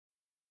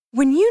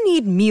When you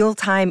need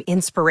mealtime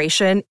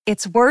inspiration,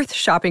 it's worth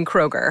shopping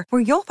Kroger,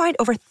 where you'll find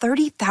over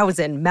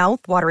 30,000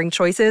 mouth-watering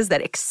choices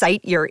that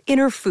excite your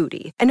inner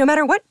foodie. And no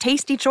matter what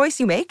tasty choice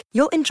you make,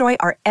 you'll enjoy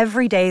our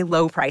everyday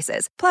low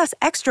prices, plus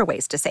extra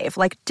ways to save,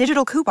 like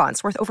digital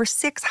coupons worth over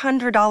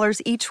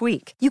 $600 each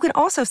week. You can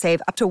also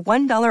save up to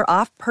 $1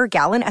 off per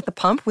gallon at the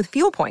pump with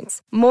fuel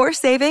points. More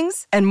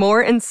savings and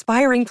more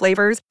inspiring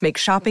flavors make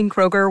shopping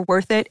Kroger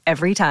worth it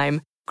every time.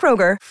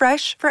 Kroger,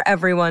 fresh for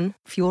everyone.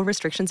 Fuel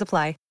restrictions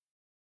apply.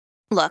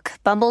 Look,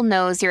 Bumble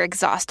knows you're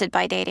exhausted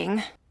by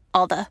dating.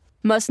 All the,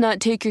 must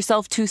not take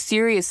yourself too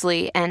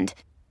seriously, and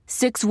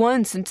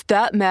 6'1" since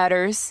that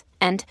matters,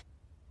 and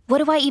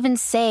what do I even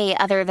say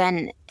other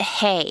than,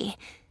 hey?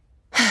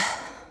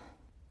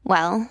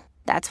 Well,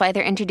 that's why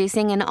they're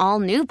introducing an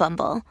all-new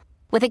Bumble,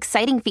 with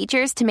exciting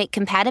features to make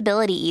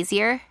compatibility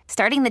easier,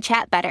 starting the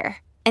chat better,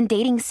 and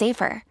dating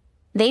safer.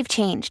 They've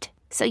changed,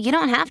 so you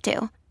don't have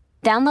to.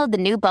 Download the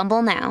new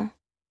Bumble now.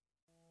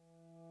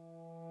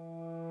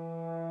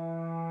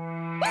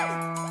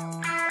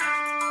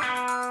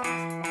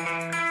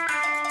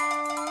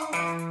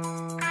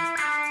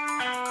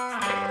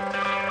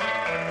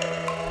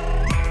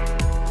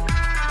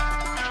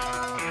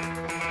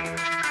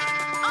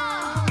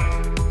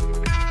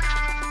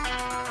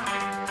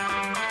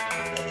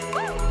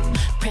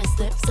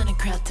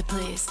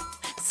 Please.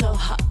 So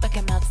hot, like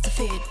a mouth to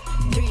feed.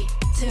 3,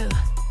 2,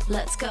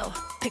 let's go.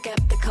 Pick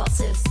up the call,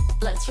 sis.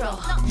 Let's roll.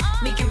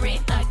 Make it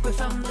rain like we're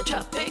from the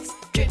tropics.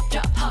 Drip,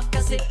 drop, hot,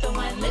 got sip on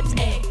my lips.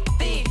 A,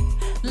 B,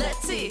 let's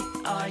see.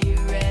 Are you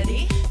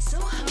ready? So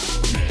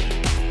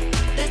hungry.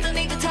 There's no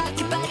need to talk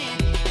about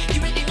it. You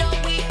already know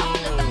we all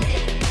about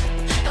it.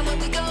 And when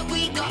we go all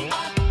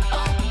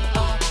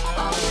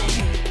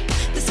in.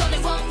 There's only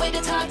one way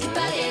to talk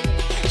about it.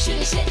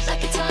 Shooting shit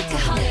like a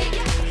talkaholic.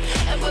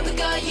 And when we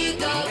go, you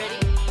go. Ready,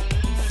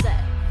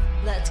 set,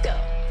 let's go.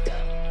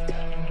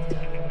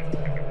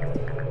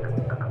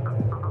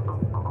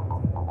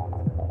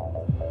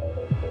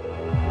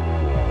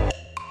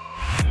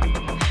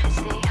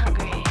 Stay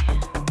hungry.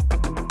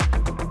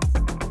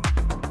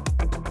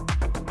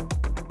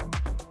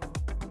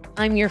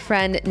 I'm your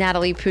friend,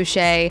 Natalie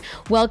Pouchet.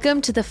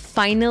 Welcome to the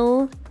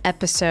final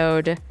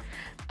episode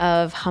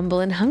of Humble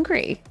and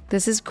Hungry.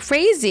 This is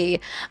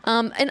crazy.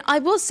 And I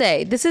will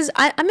say,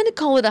 I'm going to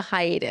call it a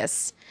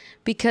hiatus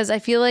because I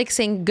feel like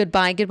saying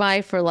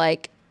goodbye for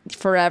like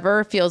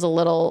forever feels a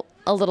little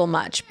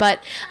much,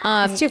 but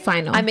it's too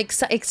final.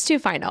 It's too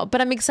final,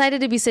 but I'm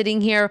excited to be sitting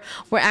here.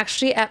 We're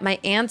actually at my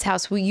aunt's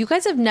house, who you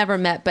guys have never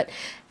met, but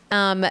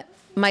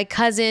my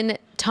cousin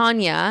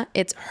Tanya,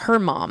 it's her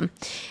mom,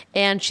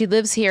 and she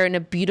lives here in a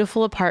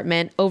beautiful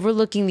apartment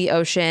overlooking the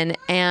ocean,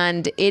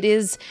 and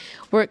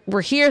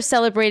we're here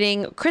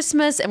celebrating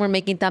Christmas, and we're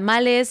making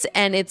tamales,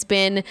 and it's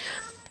been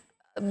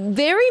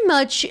very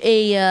much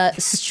a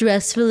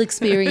stressful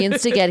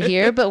experience to get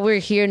here, but we're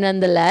here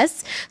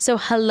nonetheless. So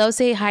hello,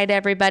 say hi to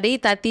everybody.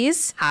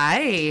 Tatis.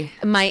 Hi.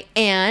 My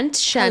aunt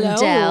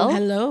Chandel.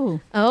 Hello.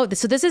 Oh,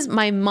 so this is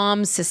my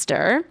mom's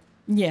sister.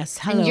 Yes.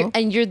 Hello.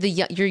 And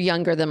you're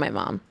younger than my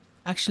mom.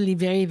 Actually,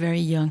 very, very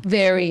young.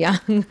 Very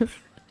young.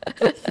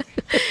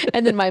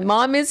 And then my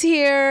mom is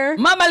here.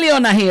 Mama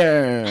Leona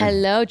here.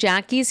 Hello,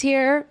 Jackie's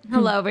here.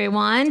 Hello,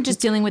 everyone.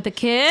 Just dealing with the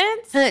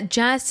kids.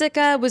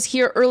 Jessica was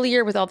here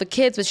earlier with all the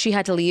kids, but she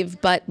had to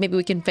leave. But maybe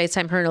we can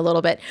FaceTime her in a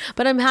little bit.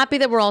 But I'm happy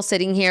that we're all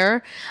sitting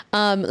here.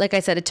 Like I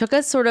said, it took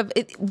us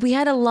we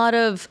had a lot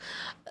of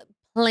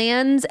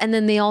plans and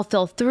then they all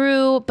fell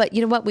through. But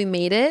you know what? We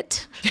made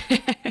it.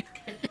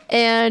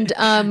 And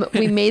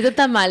we made the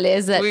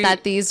tamales that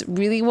Tatis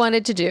really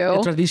wanted to do.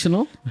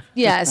 Traditional?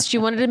 Yes, she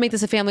wanted to make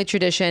this a family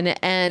tradition.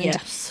 And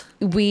yes,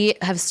 we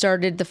have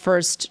started the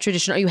first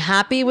tradition. Are you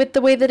happy with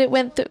the way that it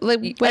went?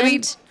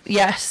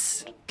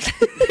 Yes.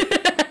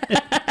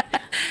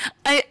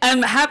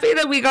 I'm happy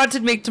that we got to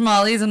make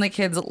tamales and the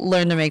kids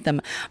learned to make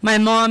them. My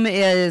mom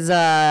is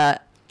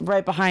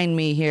right behind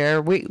me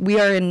here. We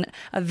are in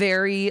a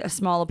very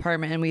small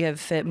apartment and we have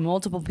fit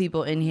multiple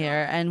people in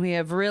here. And we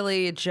have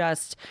really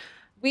just...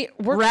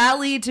 We're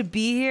rallied to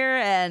be here,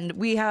 and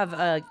we have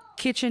a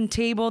kitchen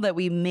table that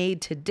we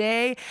made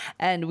today,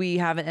 and we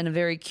have it in a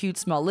very cute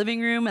small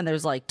living room, and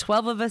there's like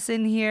 12 of us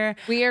in here.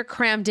 We are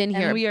crammed in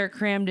here.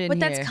 But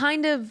that's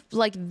kind of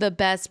like the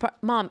best part.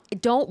 Mom,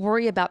 don't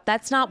worry about,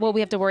 that's not what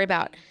we have to worry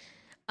about.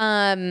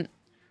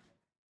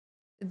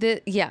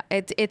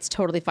 It's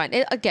totally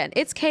fine. Again,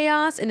 it's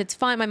chaos and it's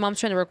fine. My mom's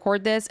trying to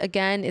record this.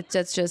 Again,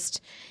 it's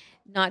just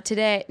not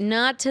today.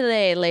 Not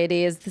today,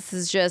 ladies. This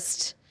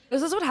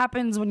is what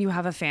happens when you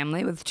have a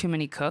family with too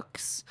many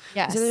cooks.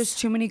 Yes. So there's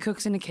too many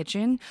cooks in the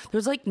kitchen.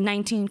 There's like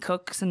 19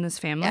 cooks in this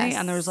family,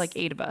 and there's like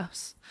 8 of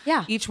us.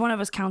 Yeah. Each one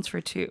of us counts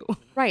for 2.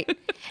 Right.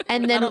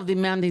 And then a lot of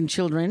demanding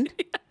children.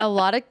 A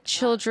lot of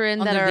children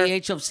that under are the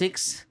age of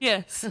 6.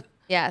 Yes.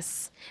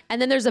 Yes.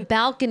 And then there's a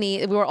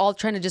balcony. We were all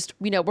trying to just,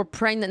 we're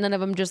praying that none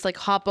of them just like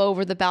hop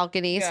over the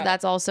balcony. Yeah. So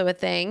that's also a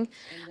thing.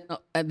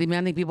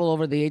 Demanding people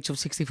over the age of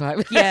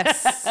 65.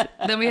 Yes.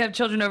 Then we have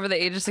children over the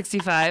age of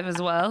 65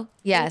 as well.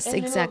 Yes,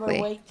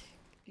 exactly.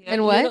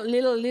 And what?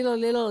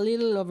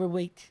 Little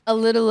overweight. A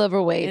little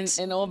overweight.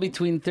 And all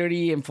between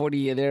 30 and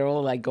 40, they're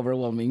all like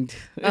overwhelming.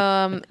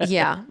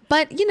 Yeah.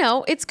 But,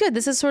 it's good.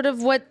 This is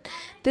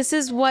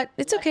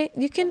it's okay.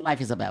 You can,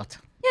 Life is about.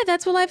 yeah,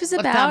 that's what life is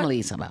What about. family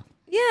is about.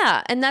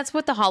 Yeah. And that's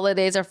what the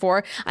holidays are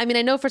for. I mean,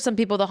 I know for some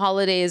people, the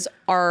holidays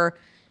are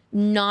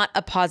not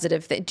a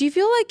positive thing. Do you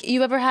feel like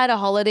you ever had a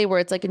holiday where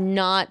it's like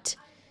not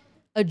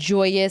a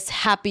joyous,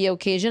 happy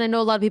occasion? I know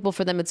a lot of people,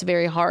 for them, it's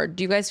very hard.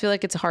 Do you guys feel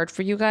like it's hard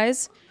for you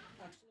guys?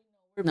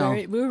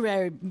 We're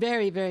very,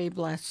 very, very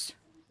blessed.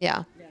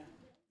 Yeah.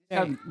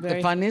 Very, The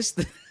very,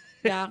 funnest.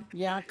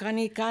 yeah.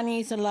 Connie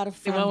is a lot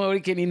of The fun. one where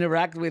we can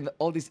interact with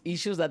all these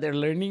issues that they're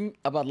learning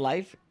about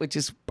life, which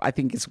is, I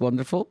think, is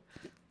wonderful.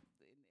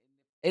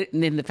 And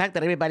then the fact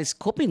that everybody's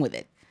coping with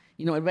it.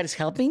 Everybody's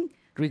helping,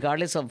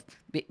 regardless of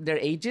their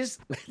ages.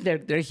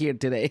 They're here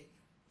today.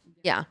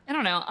 Yeah. I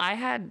don't know. I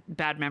had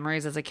bad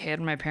memories as a kid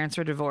when my parents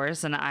were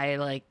divorced and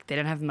they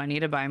didn't have money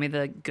to buy me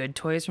the good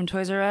toys from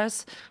Toys R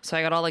Us. So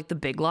I got all like the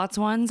Big Lots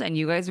ones and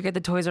you guys would get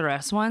the Toys R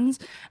Us ones.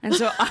 And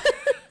so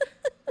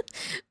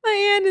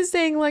My aunt is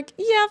saying like,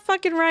 yeah,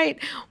 fucking right.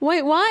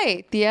 Wait,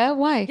 why? Thea,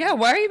 why? yeah,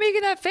 why are you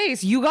making that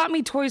face? You got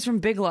me toys from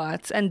Big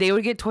Lots and they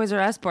would get Toys R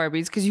Us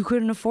Barbies because you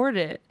couldn't afford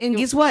it. And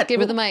guess what? Give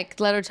her the mic.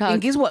 Let her talk.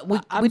 And guess what? We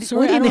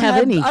Sorry, didn't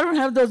have any. I don't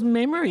have those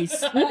memories.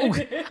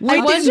 I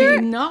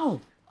wonder.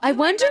 No. I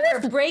wonder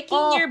if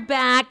breaking your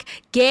back,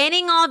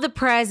 getting all the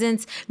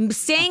presents,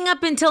 staying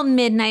up until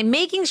midnight,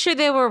 making sure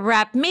they were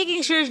wrapped,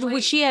 making sure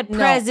she had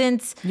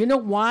presents. You know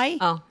why?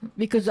 Oh.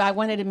 Because I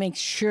wanted to make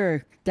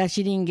sure that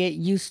she didn't get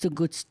used to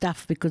good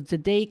stuff, because the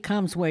day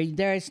comes where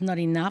there is not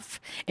enough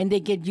and they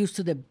get used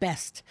to the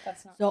best.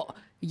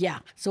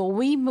 So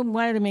we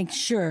wanted to make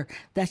sure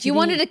that she you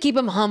wanted to keep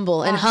him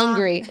humble and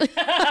hungry.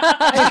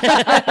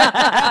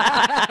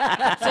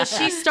 So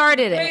she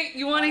started it. Wait,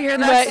 you want to hear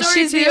that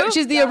story too?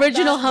 She's the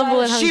original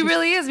humble and hungry. She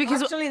really is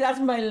because Actually, that's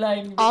my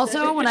line.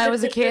 also when I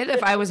was a kid,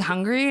 if I was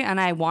hungry and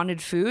I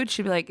wanted food,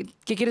 she'd be like,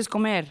 ¿Qué quieres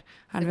comer?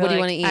 I'd be What do you like-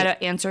 wanna eat?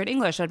 I'd answer in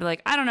English. I'd be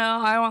like, I don't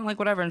know. I want like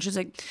whatever. And she's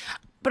like,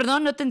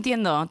 perdón, no te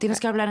entiendo. Tienes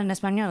que hablar en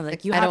español.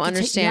 Like you I have don't to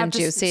understand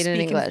you. Say it in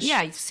speak English.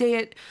 Yeah, say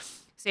it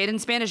in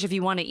Spanish if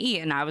you want to eat.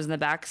 And I was in the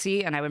back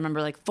seat and I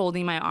remember like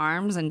folding my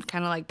arms and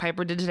kind of like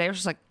Piper did today.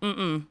 She's like,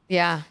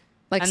 Yeah.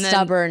 Like And then,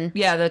 stubborn.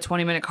 Yeah, the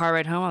 20-minute car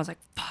ride home, I was like,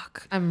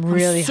 fuck. I'm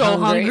really so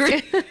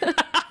hungry.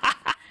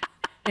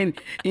 And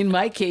in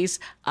my case,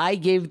 I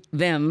gave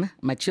them,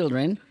 my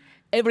children,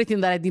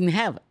 everything that I didn't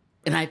have.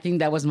 And I think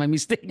that was my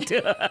mistake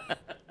too.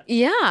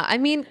 Yeah. I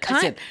mean, I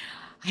said,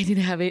 I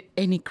didn't have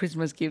any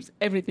Christmas gifts,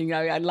 everything.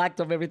 I lacked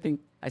of everything.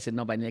 I said,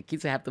 no, but the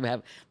kids have to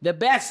have the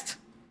best.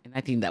 And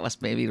I think that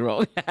was maybe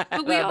wrong.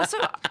 But we also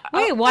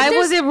Wait, why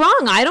was it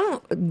wrong?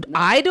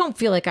 I don't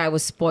feel like I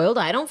was spoiled.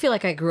 I don't feel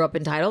like I grew up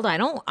entitled. I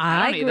grew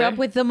either. up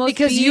with the most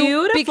Because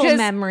beautiful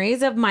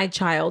memories of my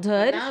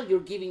childhood. Now you're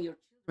giving your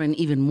children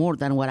even more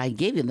than what I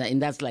gave them.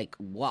 And that's like,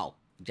 wow,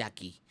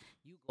 Jackie,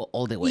 you go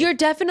all the way. you're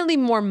definitely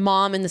more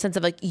mom in the sense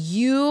of like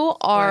you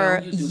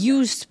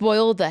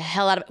spoil the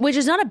hell out of it, which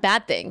is not a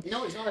bad thing.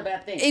 No, it's not a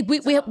bad thing.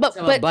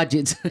 But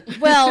Budgets.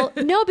 well,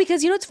 no,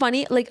 because what's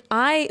funny? Like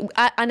I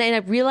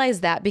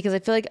realized that because I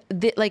feel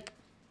like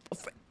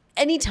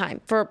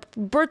anytime for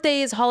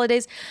birthdays,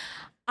 holidays,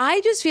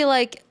 I just feel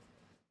like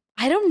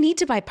I don't need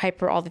to buy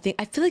Piper all the things.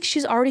 I feel like she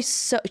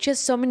has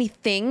so many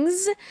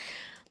things.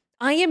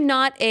 I am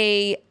not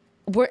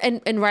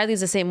and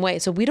Riley's the same way.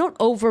 So we don't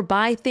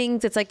overbuy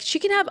things. It's like she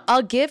can have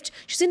a gift.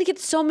 She's gonna get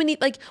so many,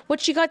 like what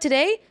she got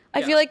today.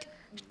 I feel like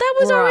that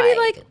was already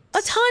Right. like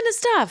a ton of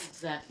stuff.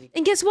 Exactly.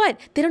 And guess what?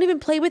 They don't even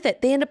play with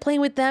it. They end up playing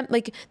with them.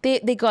 Like they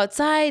go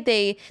outside.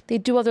 They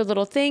do other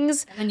little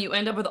things. And you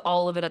end up with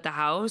all of it at the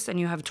house, and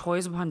you have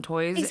toys upon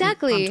toys,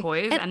 Exactly. upon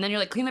toys, And- and then you're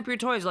like, clean up your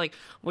toys. Like,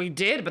 well, you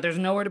did, but there's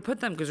nowhere to put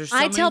them because there's so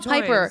I many tell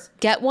toys. Piper,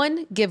 get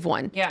one, give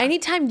one. Yeah.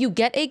 Anytime you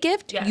get a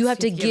gift, Yes, you have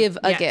to give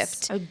a yes.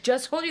 gift. I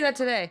just told you that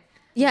today.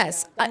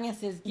 Yes. Tanya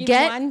says, give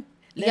get- one,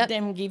 let Yep.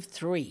 them give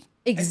three.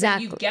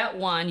 Exactly. You get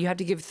one, you have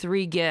to give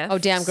 3 gifts. Oh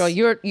damn, girl,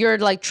 you're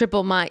like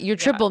triple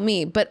triple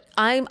me. But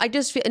I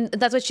just feel, and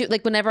that's what she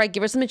like. Whenever I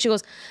give her something, she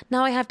goes,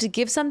 "Now I have to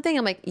give something."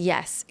 I'm like,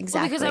 "Yes, Well,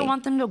 exactly." because I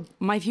want them to,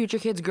 my future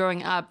kids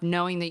growing up,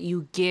 knowing that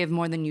you give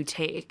more than you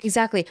take.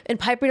 exactly. And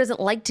Piper doesn't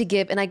like to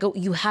give, and I go,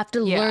 "You have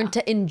to Yeah. learn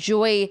to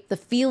enjoy the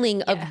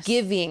feeling of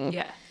giving."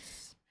 Yes.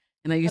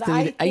 And I used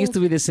But to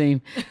be the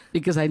same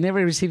because I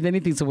never received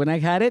anything. So when I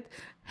had it,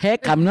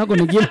 heck, I'm not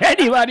going to give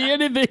anybody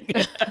anything.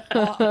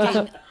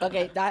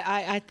 Okay.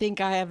 I think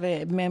I have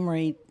a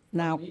memory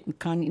now,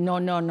 Connie. No.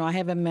 I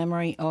have a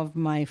memory of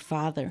my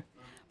father.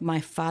 My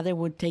father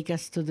would take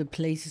us to the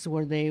places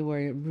where they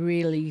were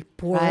really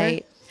poor.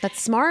 Right. That's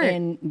smart.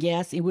 And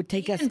yes, it would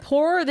take us.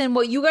 Poorer than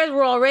what you guys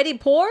were already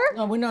poor?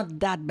 No, we're not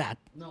that bad.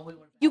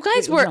 you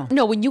guys were no.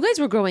 no. When you guys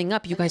were growing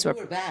up, you guys were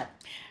bad.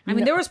 I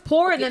mean, there was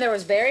poor and then there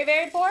was very,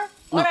 very poor.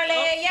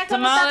 Órale, ya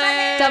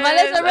estamos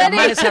tamales already.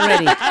 Tamales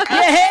already.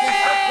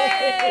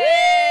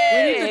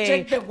 We need to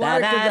check the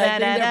water because I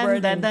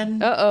think they're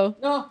burning. Uh-oh.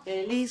 No,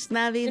 Feliz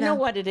Navidad. you know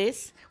what it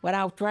is? What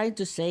I'm trying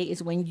to say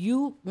is when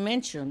you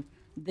mention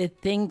the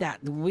thing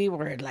that we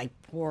were like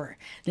poor.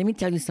 Let me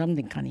tell you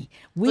something, Connie.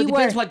 Well, We it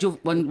depends were.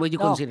 what you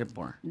No. consider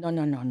poor.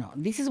 No.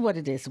 This is what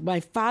it is. My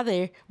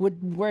father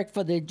would work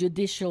for the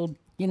judicial,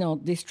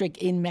 district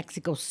in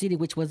Mexico City,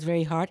 which was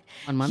very hard.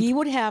 1 month? He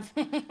would have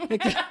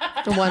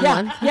For 1 yeah,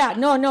 month. Yeah,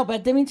 no.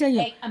 But let me tell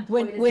you,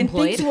 when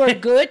things were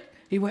good,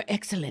 we were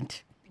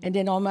excellent. And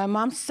then on my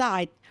mom's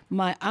side,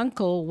 my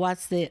uncle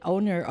was the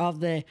owner of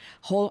the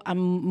whole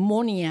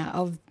ammonia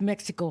of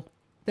Mexico,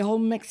 the whole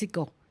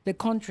Mexico, the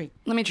country.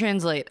 Let me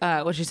translate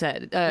what she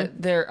said.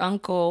 Their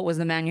uncle was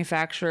the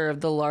manufacturer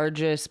of the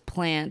largest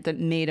plant that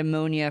made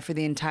ammonia for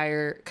the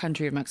entire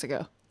country of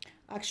Mexico.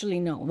 Actually,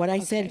 no. What I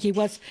said, he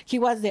was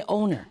the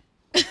owner.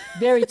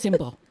 Very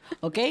simple.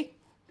 Okay.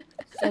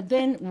 So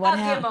then what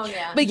happened?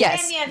 But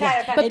yes,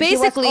 but And he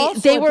was basically also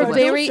they a were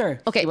very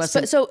producer. okay. was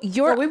So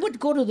your So we would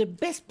go to the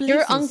best places.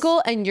 your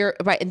uncle and your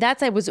right, and that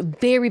side was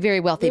very very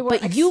wealthy. They were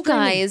But you extremely-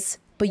 guys,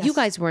 you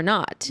guys were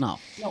not. No.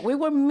 No, we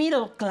were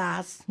middle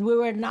class. We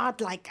were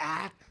not like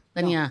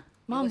Tanya,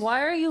 Mom,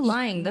 why are you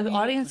lying? The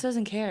audience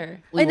doesn't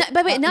care. And,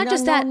 but wait, not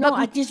just that. No, but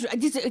I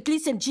just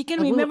listen. She can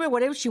remember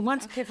whatever she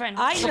wants. Okay, fine.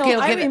 I know. okay,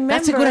 I remember.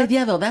 that's a good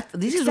idea though.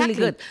 This is really Exactly.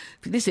 good.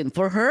 Listen,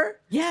 for her,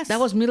 Yes. that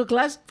was middle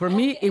class. For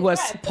me, it was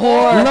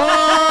poor. No,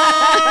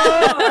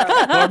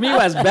 for me, it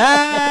was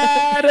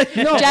bad.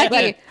 No,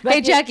 Jackie, but hey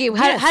it- Jackie,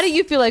 yes. how do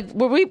you feel like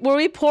were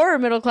we poor or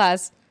middle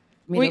class?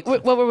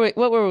 What were we?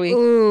 What were we?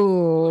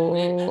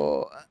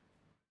 Ooh.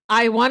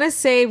 I want to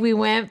say we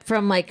went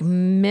from like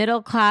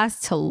middle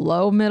class to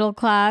low middle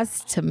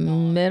class to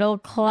middle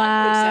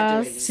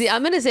class. See,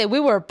 I'm gonna say we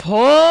were poor.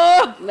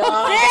 No,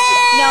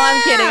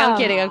 I'm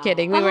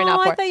kidding. We were not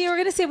I poor. thought you were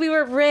gonna say we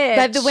were rich.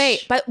 By the way,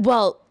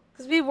 because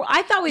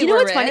I thought we you know were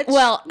what's rich. funny?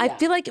 Well, I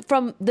feel like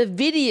from the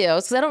videos,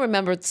 because I don't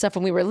remember stuff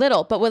when we were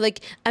little, but we're like,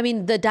 I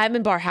mean, the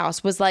Diamond Bar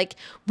house was like,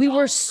 we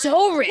were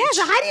so rich. Yeah,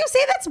 so how do you say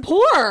that's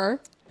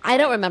poor? I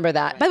don't remember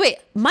that. By the way,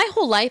 my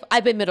whole life,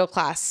 I've been middle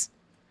class,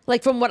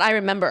 like from what I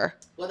remember.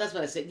 Well, that's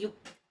what I said.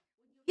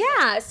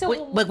 Yeah.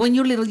 So But when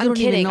you're little, you don't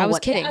kidding. even know I was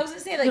what. kidding. I was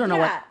gonna say like You don't know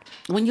yeah.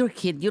 when you're a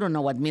kid, you don't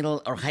know what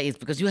middle or high is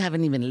because you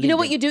haven't even lived You know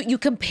what it. you do? You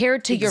compare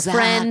to your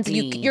friends.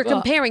 Exactly. You're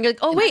comparing. You're like,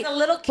 oh wait, a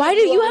little kid, why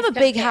do you you have a always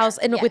big compare. house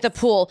and with a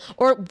pool,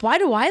 or why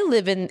do I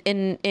live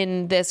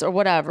in this or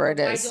whatever it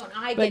is?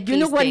 I But get you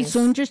know these what things. is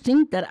so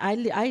interesting? That I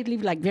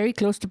live like very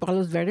close to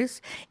Palos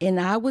Verdes, and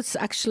I was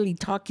actually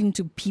talking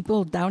to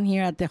people down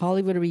here at the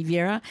Hollywood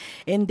Riviera,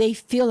 and they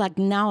feel like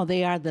now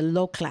they are the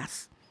low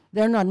class.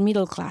 They're not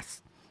middle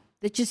class.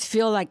 They just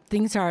feel like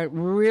things are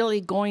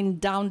really going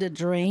down the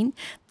drain,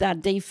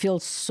 that they feel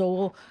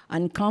so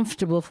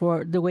uncomfortable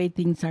for the way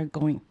things are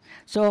going.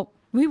 So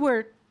we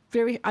were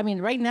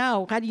right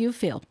now, how do you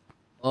feel?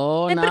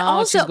 Oh, And-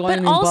 now she's going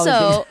in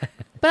politics.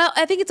 but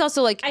I think it's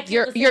also like I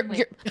feel your the same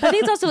way. I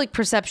think it's also like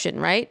perception,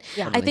 right?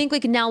 Yeah. I think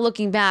like now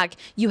looking back,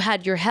 you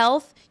had your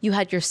health, you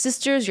had your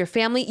sisters, your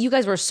family. You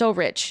guys were so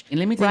rich. And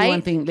let me tell you right?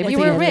 one thing. Let me You tell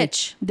were you one thing.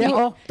 rich. That's You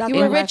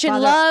why were my rich in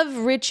father- love,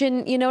 rich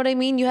in you know what I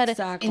mean. You had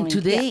Exactly. And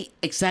today,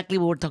 exactly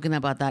we were talking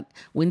about that.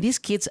 When these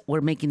kids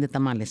were making the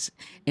tamales,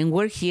 and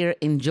we're here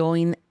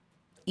enjoying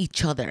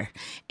each other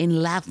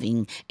and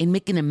laughing and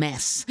making a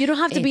mess. You don't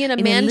have to be in a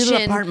in mansion. a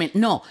little apartment.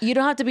 No, You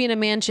don't have to be in a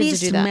mansion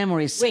these to do that.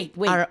 memories. Wait.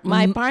 are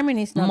My apartment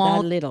is not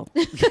mul- that little.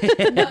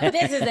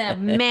 This is a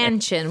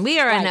mansion. We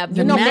are in a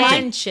You know why?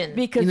 mansion.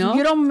 Because You know?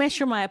 you don't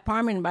measure my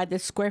apartment by the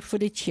square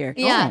footage here.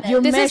 Yeah,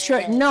 You this is-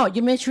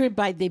 you measure it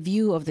by the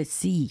view of the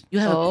sea. You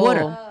have a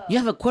quarter. You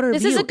have a quarter.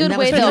 This view, is a and good that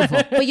way was though.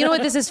 beautiful. But you know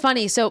what? This is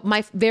funny. So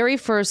my very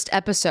first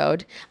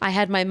episode, I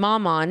had my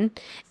mom on,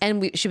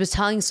 and she was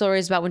telling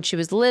stories about when she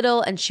was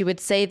little, and she would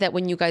say that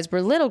when you guys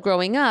were little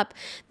growing up,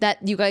 that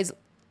you guys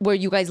where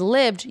you guys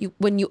lived,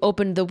 when you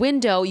opened the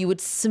window, you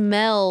would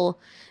smell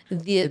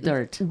the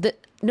dirt.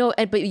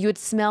 But you would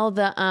smell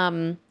the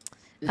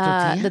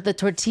tortilla? the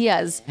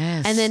tortillas,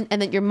 Yes. and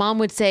then your mom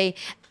would say,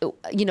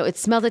 you know, it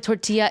smells like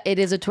tortilla. It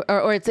is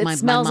or it My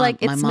smells mom-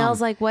 like my smells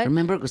mom. like what?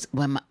 Remember, 'cause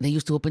when they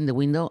used to open the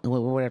window, and we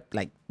were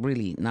like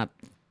really not.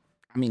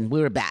 I mean, we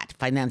were bad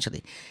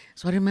financially,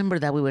 so I remember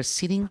that we were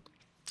sitting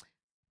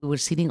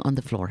on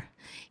the floor,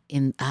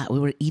 and we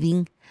were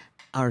eating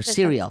our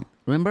cereal.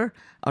 Remember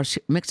our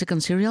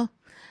Mexican cereal?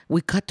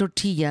 We cut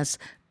tortillas,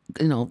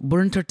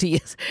 burnt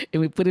tortillas,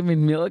 and we put them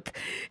in milk.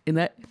 And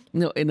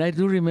I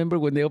do remember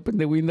when they opened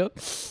the window,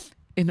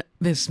 and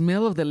the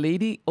smell of the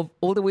lady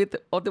all the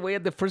way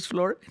at the first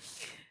floor.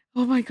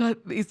 Oh my God,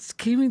 it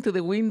came into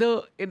the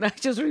window, and I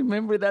just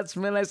remember that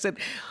smell. I said,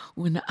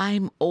 when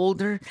I'm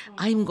older,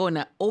 I'm going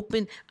to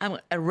open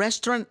a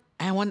restaurant.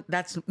 I want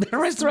the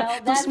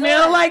restaurant to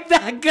smell like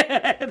that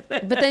good.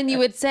 But then you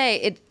would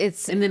say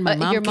it's And then my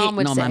mom, your mom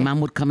would say, my mom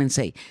would come and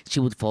say, she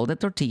would fold the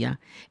tortilla,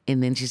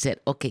 and then she said,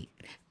 okay,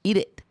 eat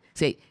it.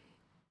 Say,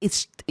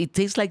 it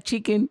tastes like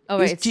chicken. Oh,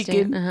 right, it's it's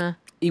chicken. uh-huh.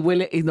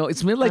 It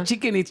smells like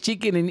chicken. It's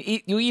chicken, and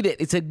you eat it.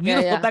 It's a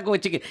beautiful yeah. taco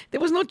with chicken.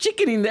 There was no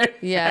chicken in there.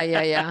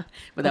 yeah.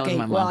 But that Okay, was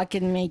my mom. well, I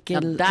can make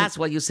it. Now, that's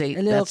what you say.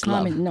 A little That's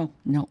love. comment.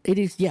 No, it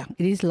is. Yeah,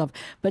 it is love.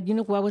 But you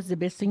know what was the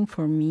best thing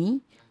for me?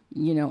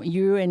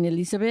 You and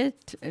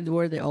Elizabeth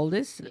were the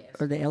oldest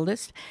or the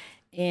eldest,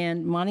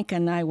 and Monica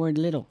and I were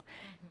little.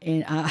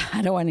 And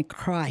I don't want to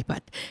cry,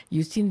 but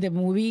you seen the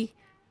movie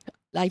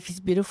Life is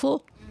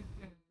Beautiful?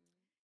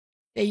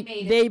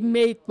 They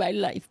made my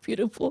life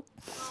beautiful.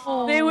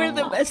 They were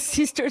the best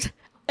sisters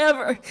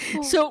ever.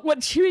 So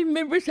what she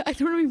remembers, I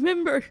don't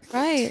remember.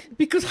 Right.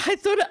 Because I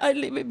thought I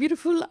lived a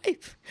beautiful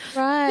life.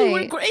 Right. They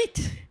were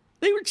great.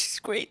 They were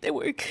just great. They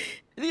were,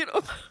 you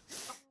know.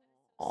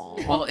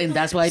 Well, and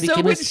that's why I So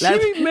became when a she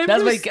that's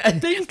remembers why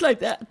things like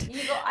that,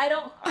 You go, I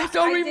don't. I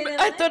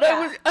thought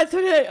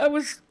I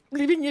was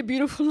living a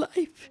beautiful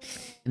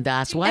life.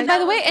 that's why. And by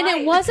the way, and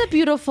it was a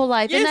beautiful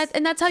life, Yes.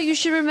 and that's how you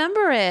should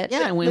remember it.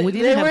 yeah, when we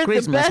They didn't were have the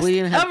Christmas, best we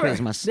didn't have ever.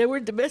 Christmas. They were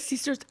the best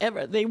sisters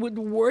ever. They would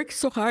work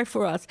so hard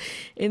for us.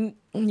 And,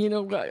 you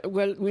know,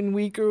 well, when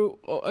we grew,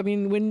 I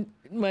mean, when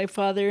my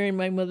father and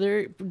my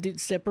mother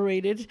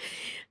separated,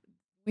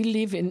 we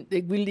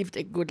lived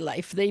a good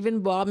life. They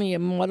even bought me a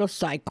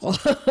motorcycle.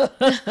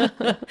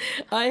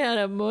 I had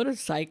a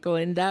motorcycle,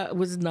 and that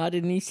was not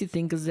an easy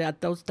thing because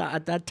at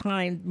that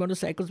time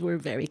motorcycles were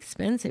very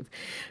expensive.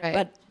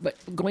 Right.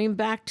 But going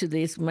back to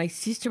this, my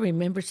sister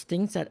remembers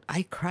things that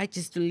I cry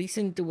just to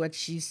listen to what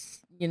she's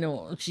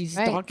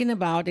Right. talking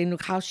about and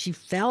how she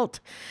felt.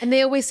 And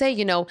they always say,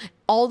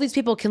 all these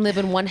people can live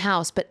in one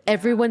house, but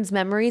everyone's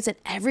memories and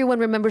everyone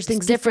remembers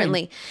things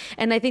differently.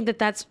 And I think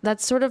that's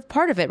sort of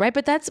part of it, right?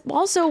 But that's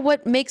also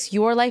what makes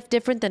your life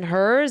different than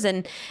hers.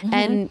 And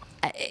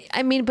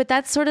I mean, but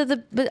that's sort of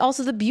but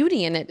also the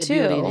beauty in it The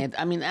too. beauty in it.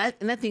 I mean,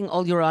 and I think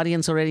all your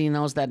audience already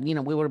knows that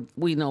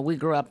we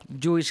grew up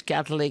Jewish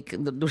Catholic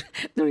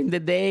during the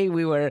day.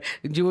 We were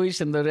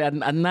Jewish, and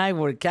at night we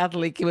were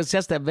Catholic. It was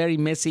just a very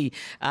messy,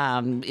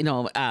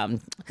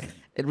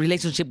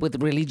 relationship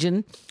with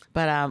religion.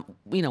 But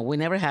we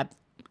never had.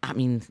 I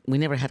mean, we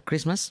never had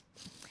Christmas.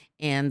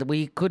 And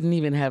we couldn't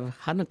even have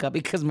Hanukkah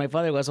because my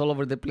father was all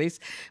over the place.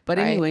 But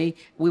Right. anyway,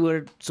 we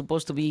were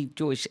supposed to be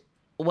Jewish.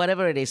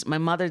 Whatever it is, my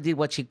mother did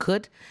what she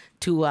could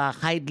to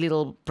hide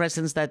little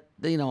presents that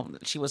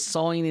she was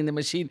sewing in the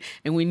machine,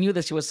 and we knew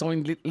that she was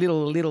sewing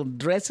little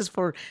dresses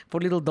for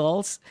little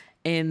dolls.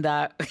 And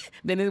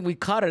then we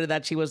caught her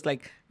that she was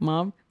like,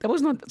 "Mom, that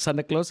was not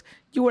Santa Claus.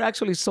 You were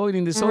actually sewing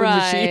in the sewing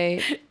machine."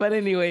 Right. But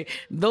anyway,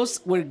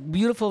 those were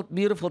beautiful,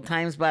 beautiful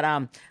times. But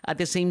at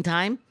the same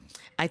time,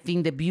 I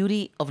think the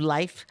beauty of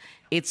life,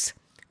 it's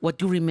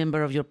what you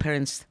remember of your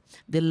parents,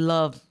 the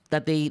love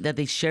that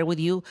they share with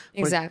you.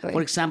 Exactly.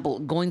 For example,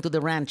 going to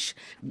the ranch,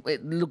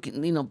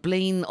 looking,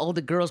 playing, all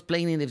the girls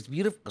playing, and it's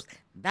beautiful.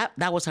 That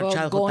was our Well,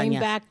 childhood. going Tanya.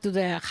 back to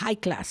the high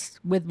class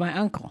with my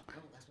uncle.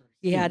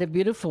 He had a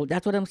beautiful,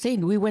 that's what I'm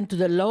saying. We went to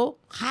the low,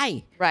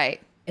 high.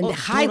 Right. And Oh, the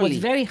high totally. was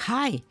very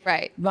high.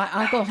 Right. My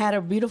uncle had a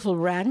beautiful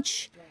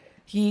ranch.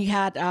 He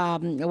had,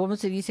 what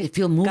se dice? They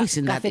film movies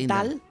in that.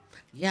 Cafetal.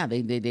 Yeah,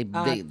 they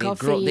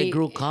coffee,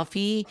 grew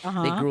coffee, they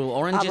uh-huh, grew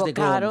oranges, they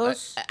grew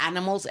avocados.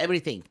 animals,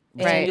 everything.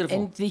 Right. Beautiful.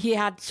 And he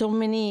had so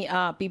many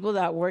people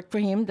that worked for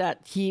him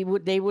that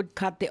they would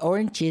cut the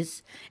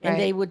oranges and Right.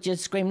 they would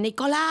just scream,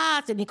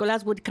 "Nicolas!" And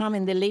Nicolas would come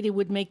and the lady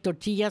would make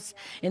tortillas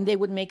and they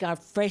would make our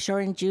fresh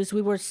orange juice.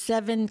 We were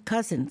 7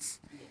 cousins.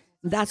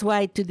 That's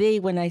why today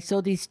when I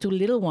saw these 2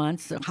 little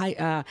ones,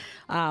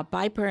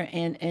 Piper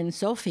and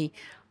Sophie,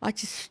 I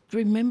just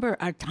remember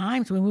our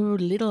times when we were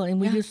little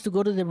and we used to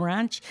go to the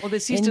ranch. Well, the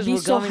and sisters be were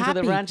so going to the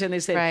happy. ranch and they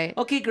said, Right.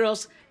 "Okay,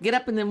 girls, get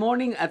up in the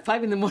morning." At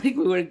 5 in the morning,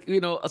 we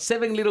were,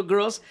 7 little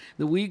girls.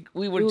 We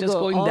were just go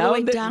going all the down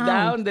way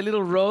down. the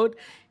little road,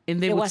 and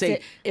they It would was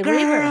say, a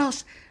river.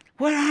 "Girls,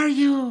 where are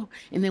you?"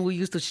 And then we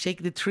used to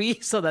shake the tree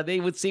so that they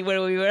would see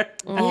where we were.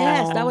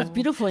 Yes, that was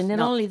beautiful. And then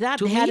No, only that,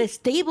 to they had me, a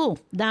stable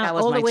down that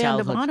was all the my way on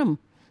the childhood. bottom.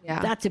 Yeah.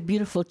 That's a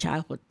beautiful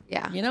childhood.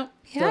 Yeah. You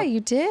Yeah, you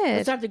did.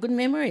 Those are the good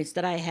memories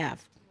that I have.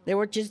 They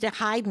were just the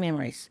high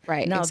memories.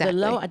 Right, Now, exactly.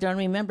 the low, I don't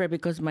remember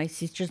because my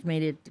sisters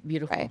made it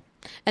beautiful. Right.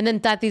 And then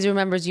Tati's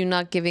remembers you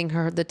not giving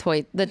her the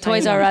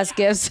Toys R Us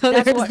gifts. So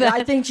That's there's what, that.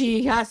 I think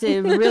she has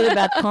a really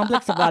bad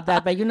complex about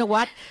that. But you know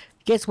what?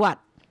 Guess what?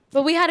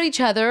 But we had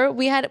each other.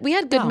 We had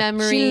good No,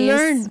 memories. She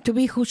learned to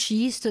be who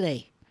she is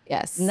today.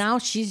 Yes. Now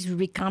she's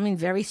becoming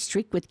very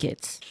strict with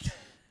kids.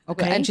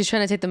 Okay. And she's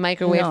trying to take the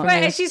mic away No. from Right,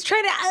 you. and she's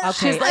trying to.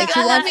 Okay. She's like, she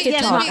wants to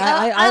talk.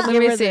 I'll let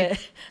give me her see.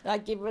 I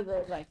give her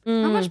the like.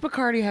 How much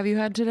Bacardi have you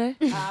had today?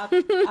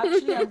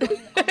 Actually, I'm going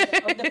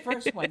on the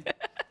first one.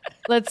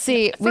 Let's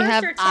see. We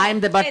have.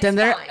 I'm the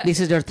bartender. This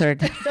is your third.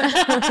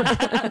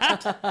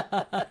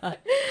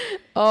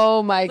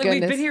 Oh my Like, we've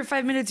goodness. been here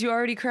 5 minutes. You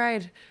already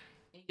cried.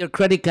 Your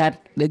credit card.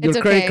 Your It's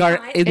credit okay. card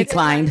is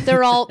declined.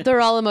 They're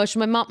all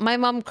emotional. My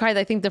mom cried.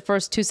 I think the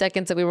first 2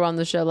 seconds that we were on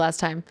the show last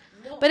time.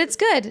 But it's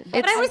good.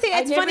 But I would say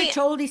it's I never funny.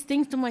 told these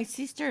things to my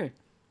sister.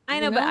 I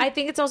know, but I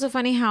think it's also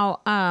funny how,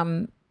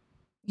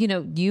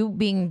 you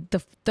being the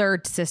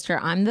third sister,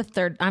 I'm the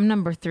third. I'm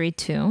number 3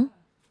 too.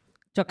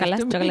 Chocolate.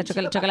 Number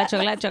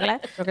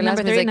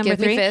three, like, number give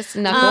me 3. fist,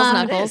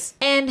 knuckles.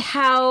 And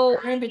how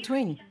We're in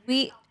between.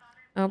 we,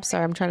 Oh,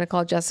 sorry. I'm trying to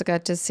call Jessica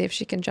to see if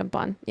she can jump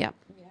on. Yeah.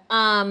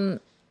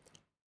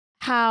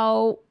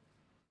 how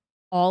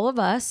all of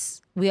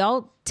us, we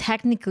all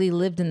technically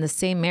lived in the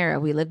same era.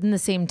 We lived in the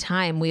same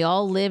time. We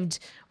all lived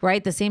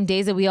right? The same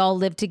days that we all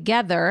live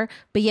together,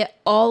 but yet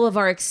all of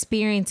our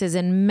experiences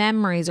and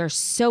memories are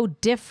so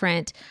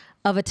different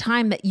of a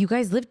time that you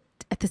guys lived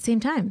at the same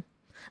time.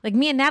 Like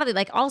me and Natalie,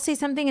 like I'll say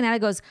something and Natalie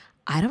goes,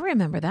 I don't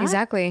remember that.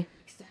 Exactly.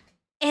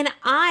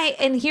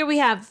 And here we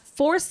have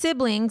 4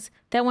 siblings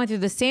that went through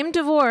the same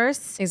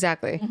divorce.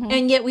 Exactly.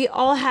 And yet we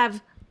all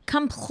have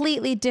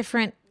completely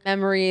different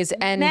Memories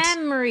and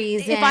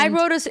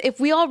If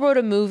we all wrote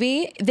a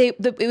movie, it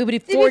would be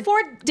four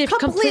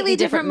completely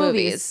different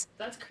movies.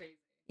 That's crazy.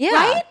 Yeah.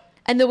 Right?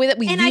 And the way that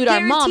we And I viewed our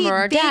mom guarantee or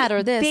our dad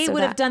or this they or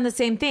would that. have done the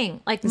same thing.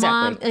 Like Exactly.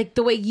 mom, like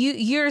the way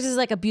yours is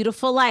like a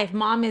beautiful life.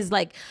 Mom is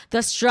like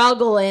the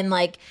struggle and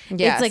like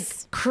Yes.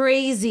 it's like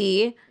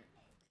crazy.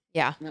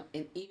 Yeah. No,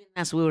 and even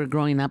as we were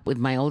growing up with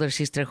my older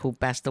sister who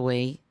passed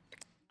away,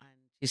 and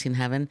she's in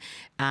heaven.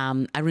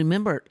 I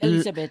remember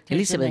Elizabeth, here's her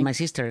Elizabeth, name. my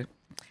sister,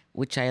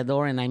 which I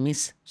adore and I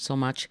miss so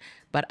much.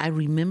 But I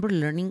remember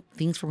learning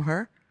things from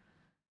her,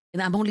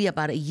 and I'm only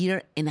about a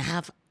year and a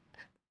half,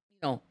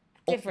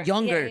 Different.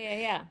 younger.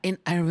 Yeah. And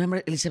I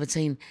remember Elizabeth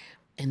saying,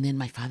 and then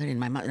my father and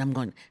my mother. And I'm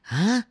going,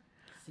 huh?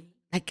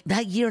 Like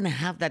that year and a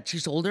half that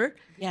she's older,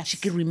 Yes. she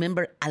could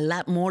remember a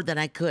lot more than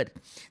I could.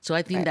 So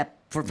I think that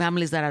for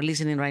families that are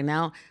listening right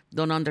now,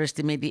 don't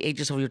underestimate the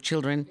ages of your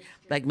children.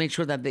 Like make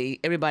sure that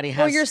everybody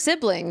has. Or your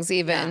siblings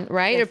even,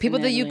 right? Or people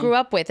that you grew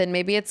up with. And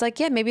maybe it's like,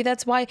 yeah, maybe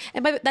that's why.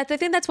 And I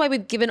think that's why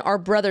we've given our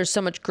brothers so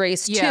much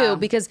grace Yeah. too,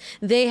 because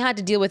they had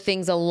to deal with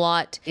things a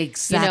lot,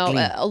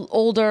 Exactly.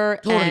 older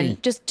Totally.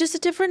 and just a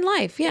different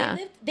life. Yeah.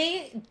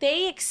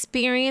 They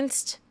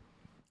experienced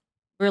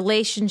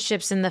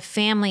relationships in the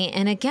family.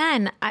 And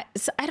again, I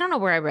don't know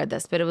where I read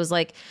this, but it was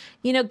like,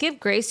 give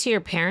grace to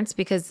your parents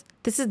because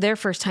this is their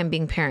first time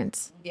being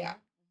parents. Yeah.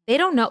 They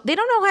don't know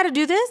how to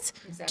do this.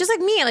 Just like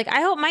me. Like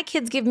I hope my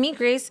kids give me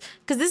grace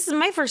because this is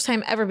my first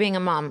time ever being a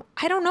mom.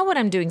 I don't know what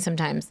I'm doing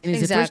sometimes. And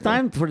it's the first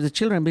time for the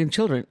children being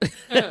children.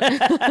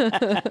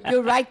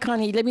 You're right,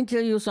 Connie. Let me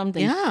tell you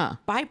something. Yeah.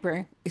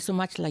 Piper is so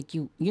much like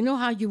you. You know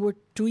how you were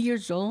 2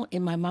 years old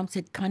and my mom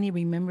said, Connie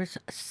remembers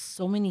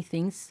so many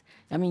things.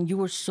 I mean, you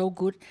were so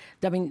good.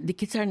 I mean, the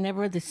kids are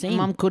never the same.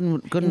 Mom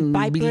couldn't And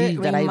Piper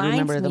believe that I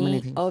remember reminds the many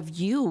me things. of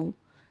you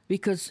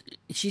because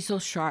she's so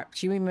sharp.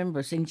 She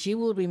remembers and she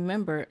will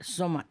remember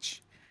so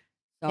much.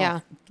 So,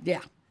 Yeah.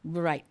 Yeah.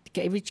 Right.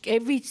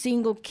 Every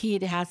single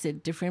kid has a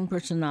different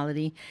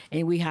personality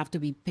and we have to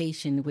be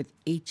patient with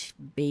each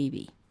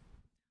baby.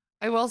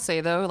 I will say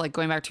though, like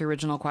going back to your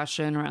original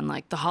question around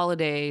like the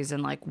holidays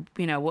and like,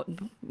 we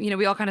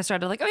all kind of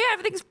started like, oh yeah,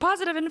 everything's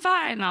positive and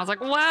fine. And I was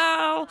like,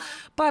 wow.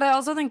 But I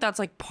also think that's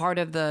like part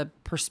of the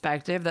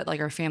perspective that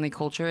like our family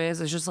culture is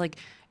just like,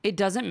 it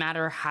doesn't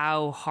matter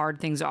how hard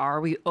things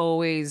are. We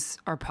always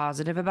are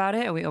positive about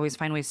it and we always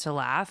find ways to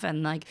laugh.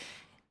 And like,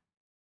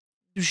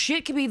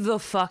 shit could be the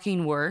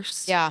fucking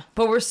worst. Yeah.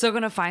 But we're still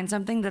going to find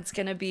something that's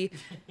going to be.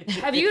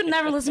 Have you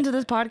never listened to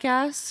this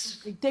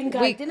podcast? Thank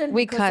God We- I didn't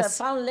we because cuss.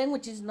 found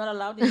language is not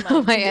allowed in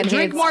My my... aunt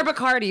Drink hates- more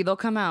Bacardi. They'll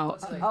come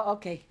out. Oh,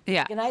 okay.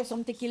 Yeah. Can I have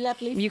some tequila,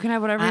 please? You can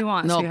have whatever you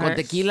want. No, sweetheart.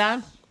 con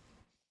tequila.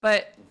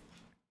 But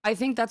I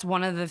think that's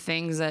one of the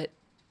things that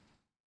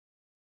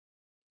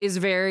is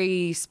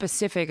very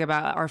specific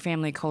about our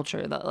family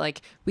culture that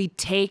like we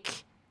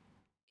take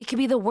it could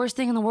be the worst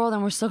thing in the world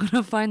and we're still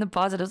gonna find the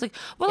positives. Like,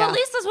 well, Yeah. at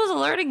least this was a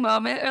learning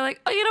moment. Or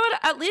like, oh, you know what?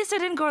 At least I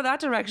didn't go that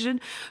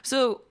direction.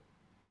 So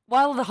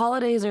while the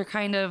holidays are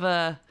kind of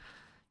a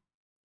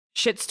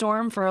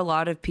shitstorm for a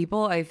lot of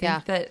people, I think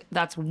Yeah. that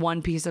that's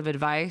one piece of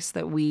advice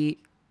that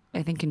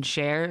I think can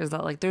share is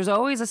that like there's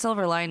always a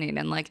silver lining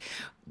and like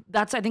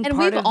that's I think And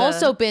part we've of the-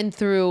 also been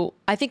through,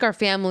 I think our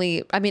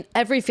family, I mean,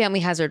 every family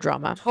has their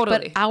drama.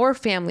 Totally. But our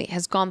family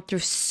has gone through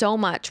so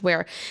much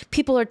where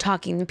people are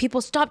talking and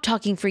people stop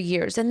talking for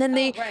years. And then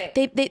they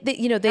break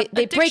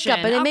up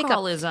and they make up.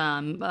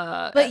 alcoholism,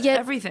 But yet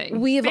everything.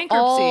 we've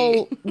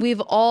Bankruptcy.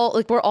 all,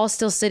 like, we're all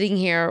still sitting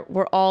here.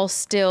 We're all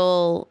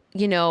still,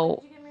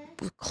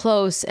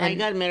 close. I And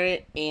got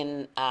married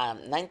in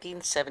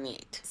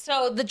 1978.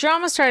 So the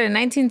drama started in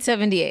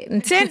 1978.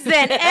 And since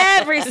then,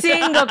 every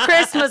single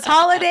Christmas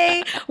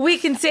holiday, we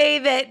can say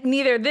that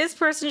neither this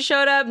person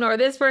showed up nor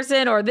this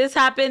person or this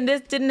happened,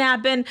 this didn't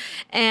happen.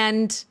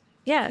 And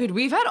yeah. Dude,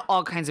 we've had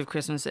all kinds of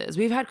Christmases.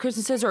 We've had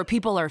Christmases where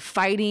people are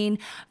fighting.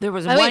 There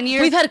was I one mean,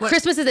 year we've had when-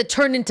 Christmases that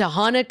turned into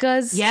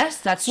Hanukkahs.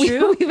 Yes, that's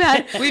true.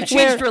 We've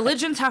changed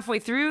religions halfway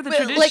through the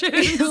like,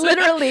 traditions.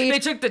 literally- they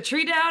took the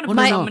tree down. And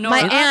my, put the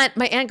my menorah.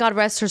 my aunt, God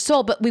rest her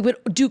soul, but we would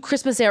do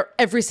Christmas there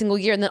every single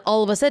year, and then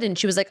all of a sudden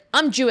she was like,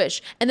 "I'm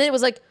Jewish," and then it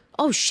was like,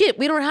 "Oh shit,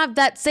 we don't have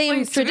that same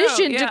Place to go,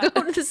 tradition yeah. to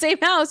go to the same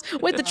house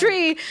with the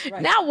tree."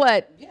 Now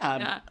what?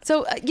 Yeah.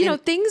 So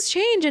things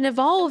change and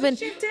evolve, and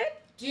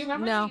Do you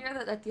remember No. the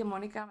year that Tia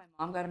Monica,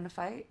 my mom, got in a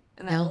fight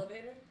in the No.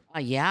 elevator?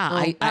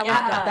 Yeah.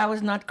 That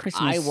was not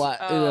Christmas. I was.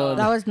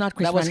 That was not That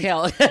Christmas. was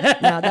hell.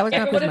 No, that was If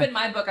not it would have Christmas. been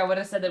my book, I would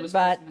have said that it was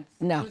But Christmas.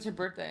 no. It was her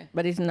birthday.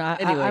 But it's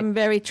not. Anyway. I'm a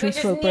very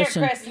truthful near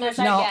person. Christmas,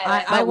 I No, get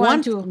it. I But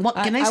want to.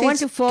 can I I say want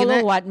to s- can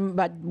follow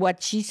I-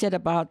 what she said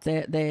about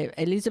the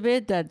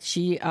Elizabeth that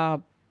she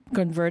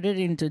converted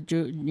into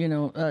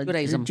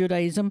Judaism.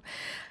 Judaism.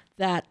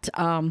 That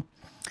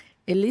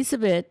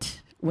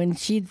Elizabeth, when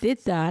she did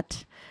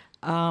that,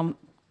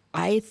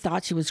 I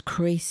thought she was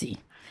crazy.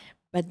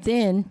 But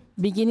then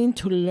beginning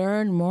to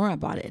learn more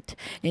about it.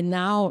 And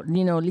now,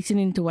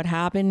 listening to what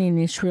happened in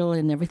Israel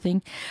and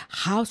everything,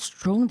 how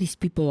strong these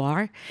people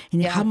are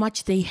and how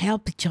much they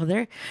help each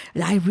other.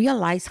 I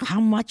realize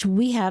how much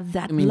we have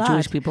that blood.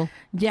 Jewish people?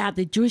 Yeah,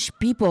 the Jewish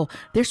people.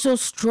 They're so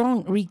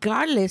strong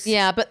regardless.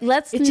 Yeah, but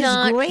let's It's just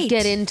not great.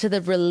 get into the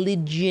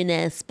religion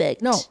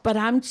aspect. No, but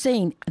I'm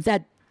saying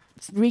that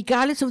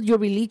regardless of your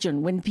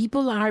religion, when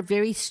people are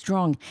very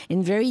strong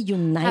and very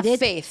united, Have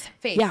faith.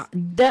 yeah,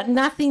 that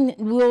nothing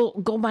will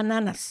go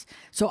bananas.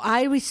 So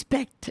I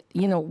respect,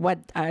 what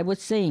I was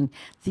saying.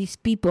 These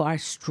people are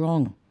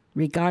strong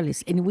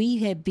regardless, and we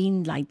have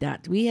been like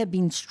that. We have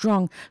been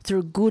strong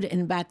through good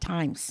and bad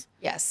times.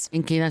 Yes.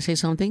 And can I say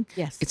something?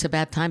 Yes. It's a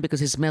bad time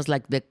because it smells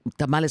like the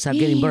tamales are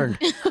getting burned.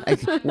 Like,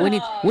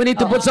 we need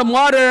to put some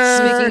water.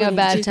 Speaking of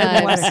bad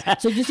times.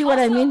 So you see what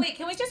I mean? Wait,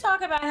 can we just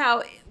talk about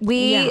how we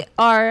Yeah.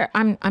 are?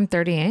 I'm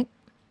 38.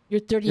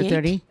 You're 38. You're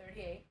 30?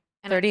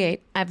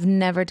 38. I've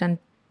never done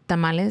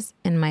tamales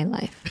in my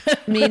life.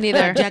 Me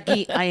neither.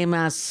 Jackie, I am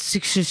a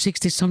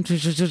 60 something,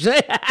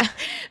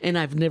 and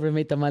I've never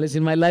made tamales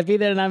in my life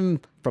either. And I'm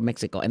from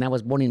Mexico, and I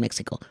was born in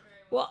Mexico.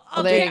 Well,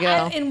 there you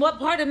go. In what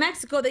part of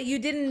Mexico that you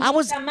didn't I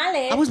was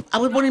tamales? I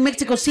was born in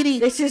Mexico City,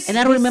 This and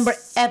I don't remember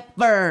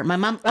ever. My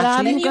mom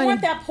actually. You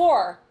weren't that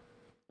poor.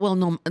 Well,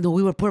 no,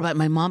 we were poor, but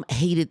my mom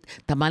hated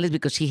tamales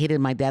because she hated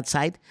my dad's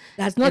side.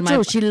 That's not And my-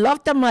 true. She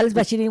loved tamales,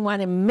 but she didn't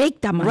want to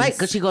make tamales. Right,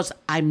 because she goes,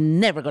 I'm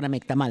never gonna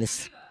make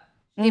tamales.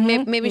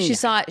 Maybe she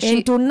saw it.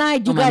 And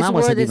tonight, you Oh, my guys mom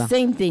was were a the diva.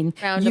 same thing.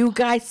 Round You up.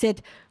 guys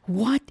said,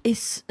 "What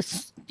is,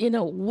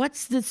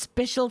 what's the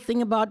special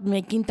thing about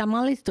making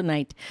tamales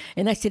tonight?"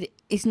 And I said,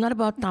 "It's not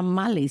about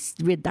tamales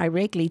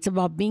directly. It's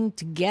about being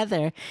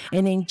together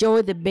and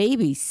enjoy the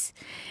babies."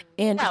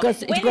 And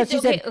because she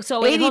said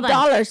so wait, hold on.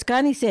 $80,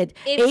 Connie said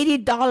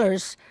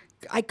 $80.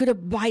 I could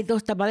have buy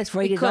those tamales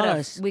for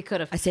 $80. We could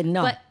have. I said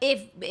no. But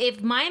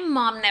if my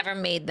mom never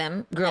made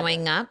them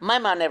growing up, My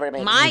mom never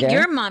made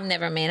your mom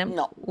never made them.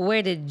 No.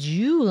 Where did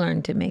you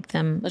learn to make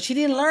them? No, she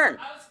didn't learn.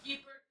 It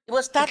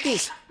was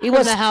Tati's. It From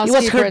was the it was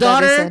housekeeper, her Tati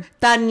daughter, said.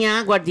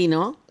 Tanya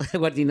Guardino.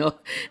 Guardino.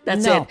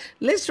 That's No. it.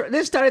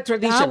 Let's start a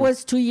tradition. That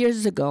was 2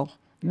 years ago.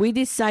 We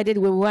decided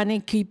we want to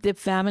keep the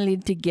family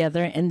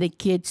together and the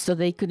kids so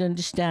they could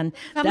understand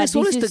Family's that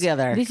always this is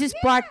together. This is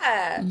part.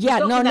 Yeah,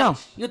 no.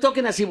 You're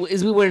talking as if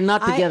we were not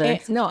together.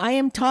 I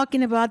am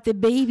talking about the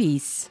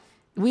babies.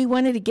 We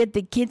wanted to get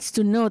the kids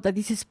to know that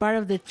this is part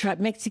of the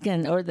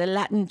Mexican or the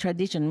Latin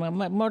tradition,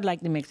 more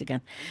like the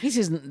Mexican. This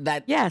is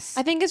that. Yes.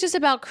 I think it's just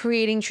about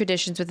creating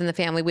traditions within the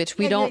family, which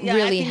we don't I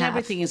really think have.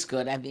 Everything is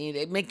good. I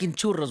mean, making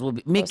churros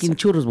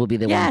will be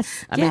the Yes,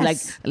 one. I mean, like,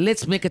 yes.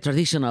 let's make a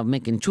tradition of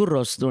making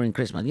churros during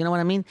Christmas. You know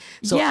what I mean?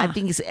 So Yeah. I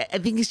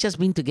think it's just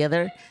being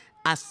together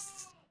as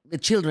the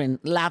children,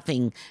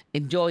 laughing,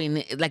 enjoying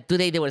it. Like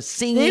today, they were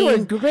singing. They were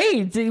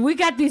great. We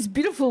got this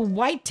beautiful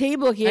white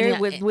table here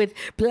with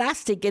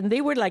plastic, and they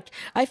were like,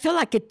 I felt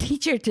like a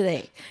teacher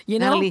today. You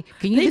know? Natalie,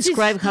 can you They just-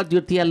 describe how your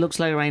tia looks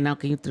like right now?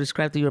 Can you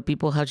describe to your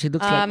people how she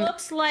looks like?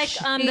 Looks like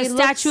She the looks-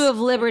 Statue of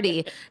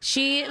Liberty.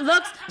 She's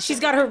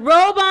got her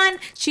robe on.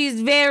 She's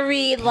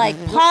very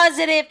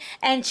positive,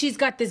 and she's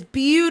got this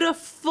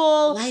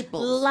beautiful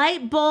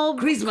light bulb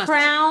Christmas.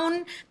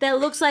 crown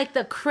that looks like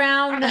the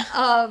crown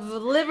of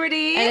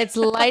liberty. And it's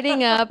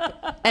lighting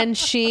up, and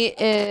she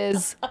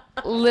is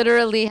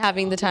literally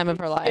having the time of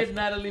her life.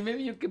 Natalie,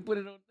 maybe you can put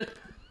it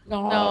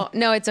on.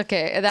 No, it's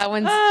okay. That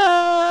one's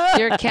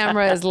your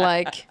camera is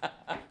like.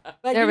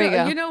 But There we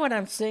go. You know what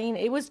I'm saying?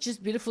 It was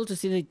just beautiful to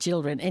see the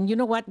children. And you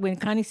know what? When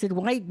Connie said,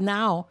 why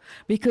now?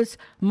 Because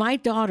my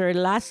daughter in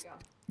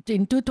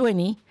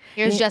 220.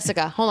 Here's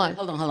Jessica. Hold on.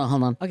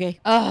 Hold on. Okay.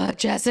 Oh,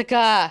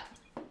 Jessica.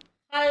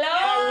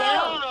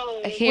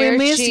 Hello. Here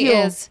miss she you.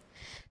 is.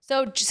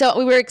 So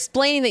we were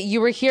explaining that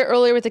you were here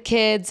earlier with the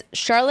kids.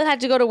 Charlotte had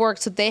to go to work,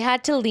 so they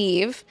had to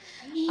leave.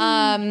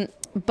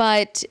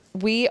 But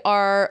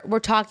we're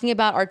talking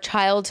about our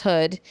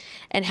childhood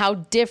and how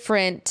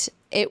different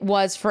it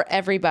was for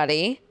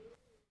everybody.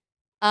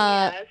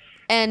 Yes.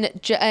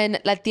 And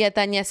La Tia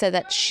Tanya said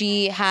that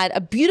she had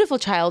a beautiful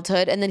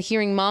childhood, and then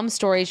hearing mom's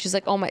story, she's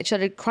like, oh my, she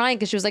started crying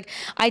because she was like,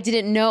 I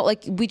didn't know,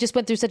 like we just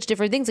went through such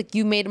different things. Like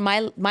you made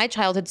my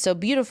childhood so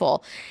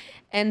beautiful.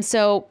 And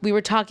so we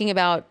were talking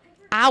about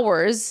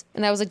ours,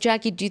 and I was like,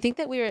 Jackie, do you think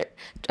we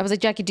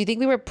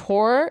were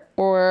poor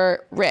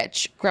or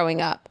rich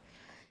growing up?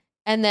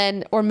 And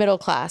then, or middle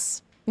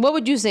class? What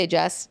would you say,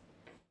 Jess?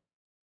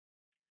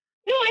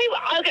 No,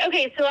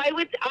 okay. So I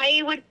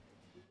would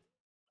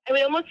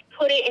almost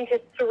put it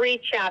into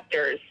 3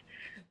 chapters.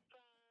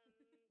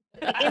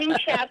 The beginning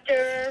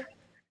chapter,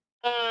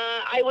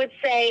 I would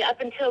say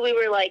up until we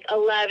were like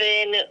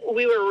 11,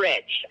 we were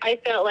rich. I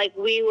felt like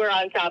we were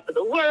on top of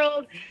the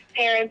world.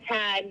 Parents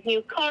had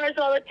new cars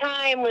all the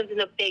time, lived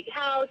in a big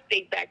house,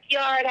 big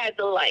backyard, had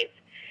the life.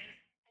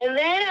 And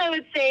then I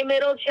would say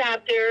middle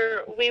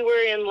chapter, we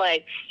were in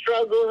like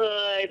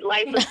strugglehood,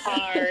 life was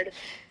hard.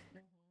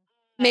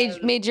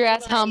 Made your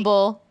ass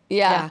humble.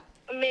 Yeah.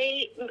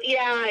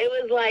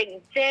 it was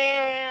like,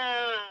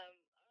 damn.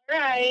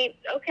 Right.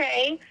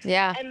 Okay.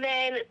 Yeah. And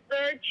then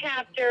third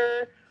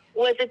chapter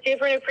was a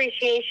different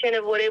appreciation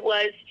of what it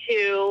was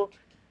to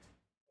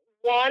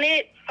want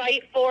it,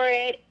 fight for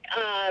it,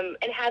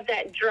 and have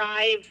that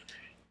drive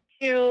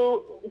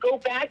to go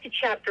back to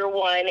chapter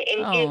 1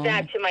 and give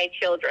that to my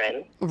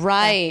children.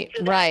 Right.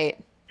 Right.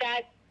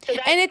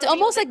 And it's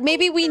almost like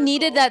maybe we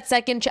needed that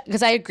second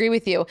because I agree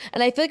with you,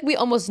 and I feel like we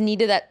almost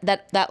needed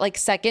that like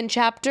second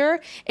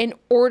chapter in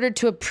order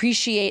to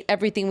appreciate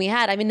everything we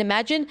had. I mean,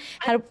 imagine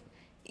how,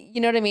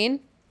 you know what I mean?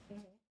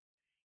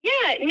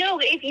 Yeah, no,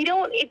 if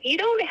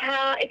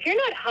you're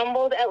not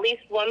humbled at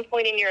least one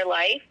point in your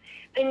life,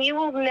 then you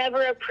will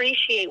never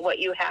appreciate what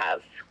you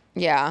have.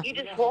 Yeah. You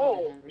just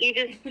won't.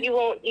 You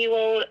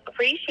won't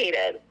appreciate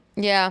it.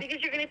 Yeah.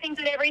 Because you're going to think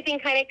that everything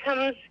kind of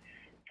comes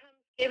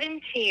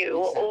given to you,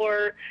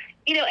 or,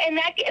 you know,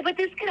 but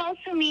this could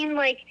also mean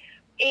like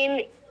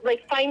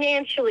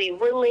financially,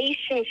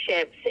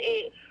 relationships,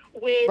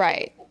 with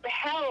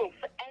health,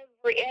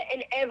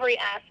 in every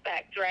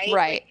aspect, right?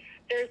 Right.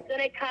 There's going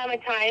to come a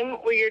time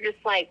where you're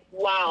just like,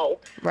 wow.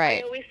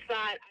 Right. I always thought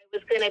I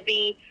was going to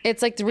be.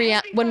 It's like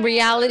when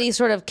reality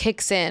sort of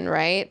kicks in,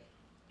 right?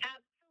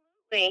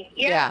 Absolutely.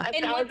 Yeah.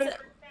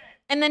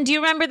 And then do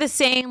you remember the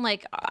saying,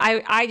 like,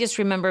 I just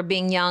remember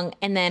being young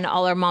and then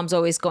all our moms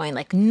always going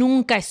like,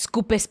 nunca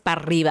escupes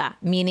para arriba,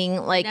 meaning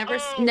like.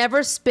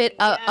 Never spit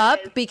up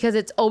because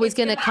it's always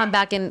going to come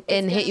back and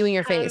hit you in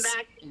your face.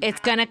 It's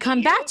going to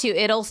come back to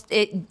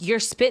you. Your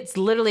spit's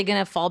literally going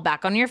to fall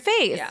back on your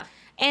face. Yeah.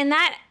 And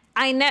that,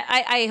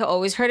 I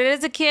always heard it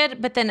as a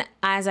kid, but then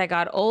as I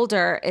got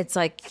older, it's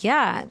like,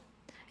 yeah,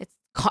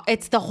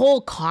 it's the whole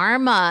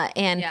karma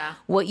and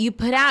what you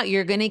put out,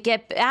 you're going to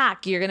get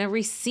back, you're going to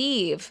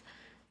receive.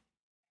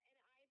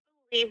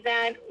 I believe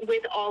that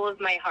with all of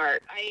my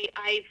heart.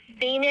 I've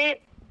seen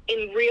it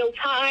in real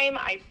time.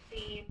 I've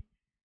seen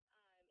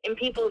in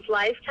people's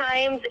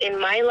lifetimes,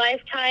 in my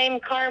lifetime,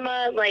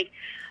 karma,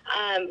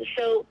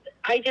 so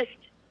I just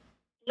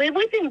live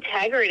with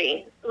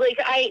integrity. Like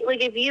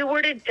if you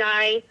were to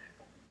die,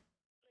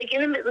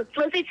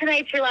 let's say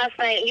tonight's your last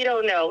night, you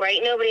don't know,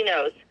 right? Nobody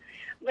knows.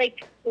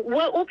 Like,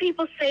 what will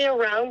people say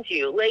around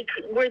you? Like,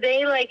 were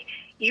they like,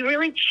 you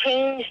really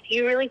changed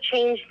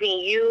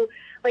me.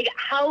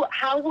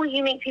 How will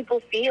you make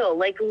people feel?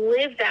 Like,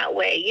 live that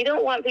way. You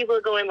don't want people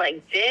going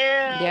like,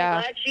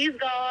 damn, she's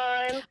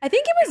gone. I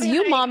think it was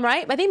you, Mom,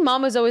 right? I think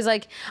Mom was always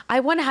like, I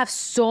want to have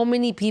so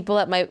many people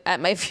at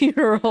my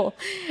funeral.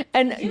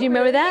 And do you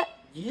remember that?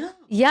 Yeah.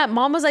 Yeah,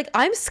 Mom was like,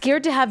 I'm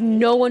scared to have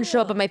no one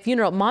show up at my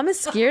funeral. Mom is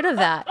scared of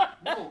that.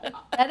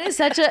 That is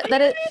such a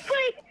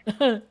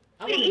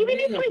even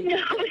if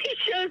nobody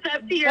shows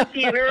up to your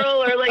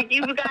funeral, or like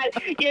you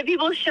have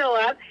people show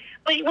up,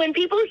 but when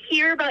people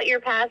hear about your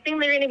passing,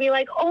 they're going to be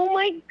like, oh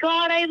my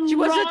God, she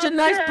was such a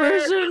nice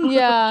person.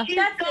 Yeah. She's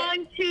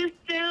gone too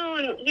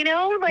soon. You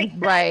know, like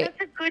right.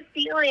 That's a good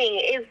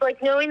feeling, is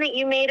like knowing that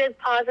you made a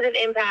positive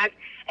impact.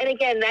 And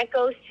again, that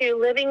goes to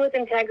living with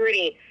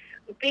integrity,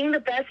 being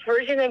the best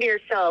version of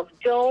yourself.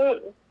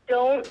 Don't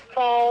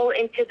fall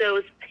into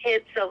those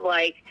pits of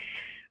like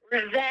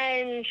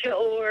revenge,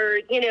 or,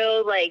 you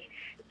know, like,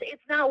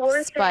 it's not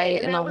worth spite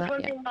it. and all that was that.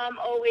 one thing Mom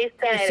always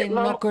said.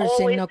 No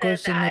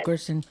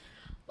cursing.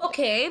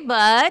 Okay,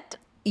 but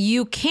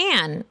you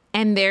can.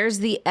 And there's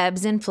the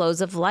ebbs and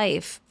flows of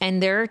life.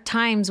 And there are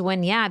times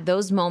when,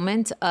 those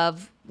moments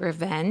of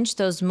revenge,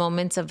 those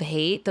moments of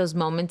hate, those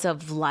moments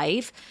of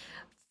life,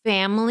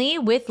 family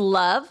with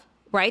love,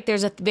 right?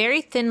 There's a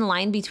very thin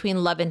line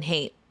between love and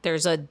hate.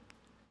 There's a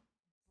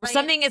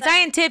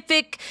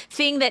scientific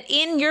thing that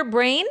in your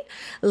brain,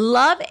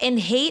 love and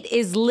hate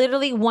is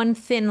literally one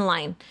thin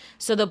line.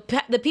 So the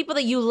people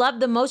that you love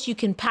the most, you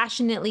can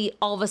passionately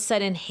all of a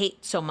sudden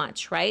hate so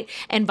much, right?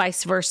 And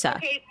vice versa.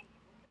 Okay.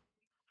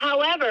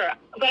 However,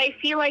 but I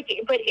feel like,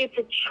 it's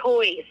a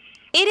choice.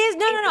 It is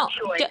no.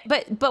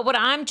 But what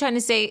I'm trying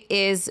to say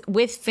is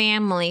with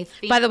family.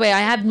 By the way, I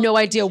have no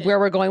idea where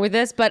we're going with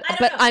this, but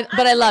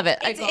I love it.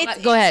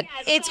 Go ahead.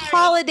 It's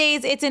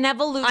holidays. It's an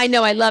evolution. I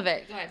know. I love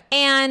it. Go ahead.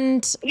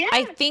 And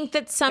I think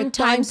that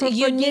sometimes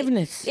you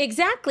forgiveness.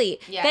 Exactly.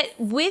 Yes. That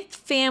with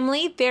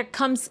family there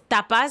comes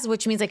tapas,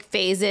 which means like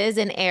phases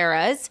and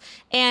eras.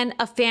 And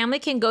a family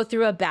can go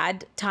through a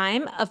bad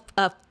time,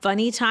 a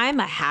funny time,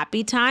 a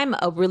happy time,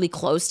 a really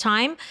close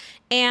time.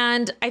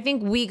 And I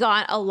think we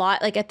got a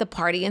lot like at the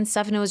party and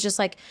stuff. And it was just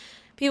like,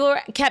 people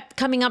kept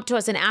coming up to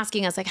us and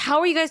asking us like, how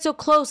are you guys so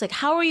close? Like,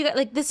 how are you guys?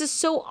 Like, this is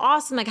so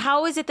awesome. Like,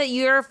 how is it that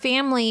your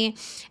family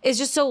is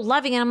just so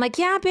loving? And I'm like,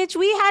 yeah, bitch,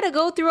 we had to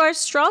go through our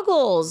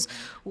struggles.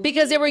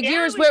 Because there were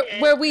years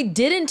where we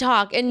didn't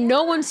talk and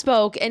no one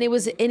spoke, and it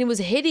was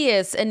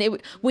hideous,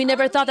 and we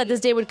never thought that this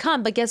day would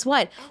come. But guess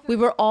what?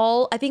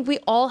 I think we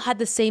all had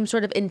the same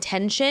sort of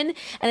intention.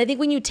 And I think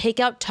when you take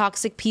out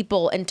toxic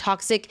people and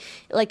toxic,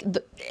 I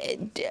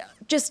think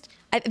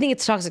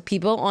it's toxic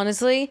people,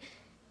 honestly.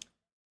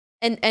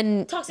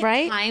 and Toxic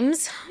right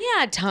times.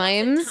 yeah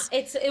times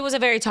It was a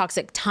very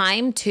toxic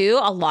time too.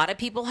 A lot of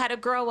people had to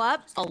grow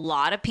up. A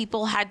lot of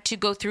people had to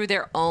go through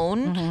their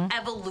own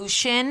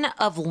evolution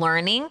of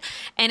learning.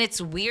 And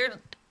it's weird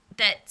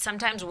that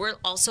sometimes we're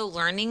also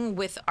learning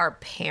with our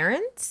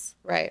parents,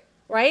 right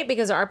right?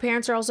 Because our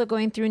parents are also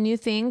going through new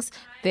things.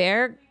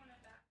 They're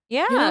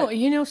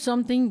You know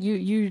something.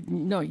 You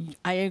no,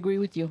 I agree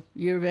with you.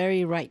 You're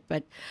very right.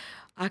 But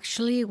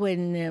actually,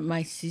 when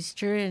my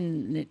sister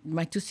and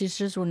my two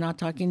sisters were not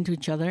talking to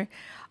each other,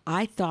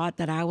 I thought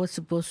that I was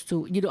supposed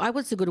to. I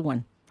was the good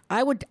one.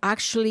 I would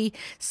actually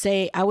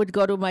say, I would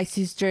go to my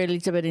sister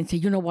Elizabeth and say,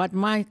 you know what,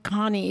 my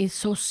Connie is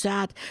so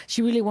sad.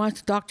 She really wants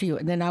to talk to you.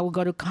 And then I would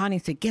go to Connie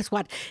and say, guess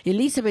what,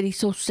 Elizabeth is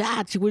so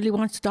sad. She really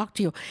wants to talk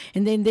to you.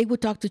 And then they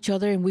would talk to each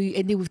other,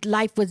 and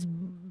life was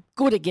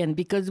good again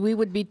because we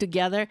would be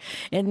together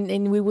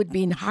and we would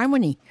be in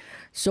harmony.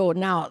 So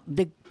now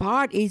the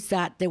part is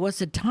that there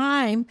was a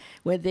time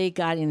where they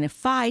got in a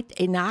fight,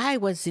 and I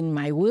was in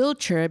my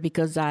wheelchair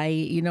because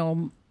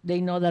they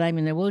know that I'm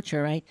in a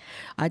wheelchair, right?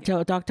 I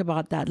talked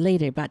about that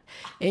later. But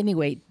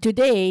anyway,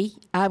 today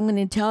I'm going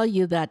to tell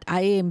you that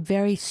I am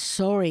very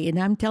sorry. And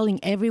I'm telling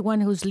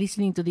everyone who's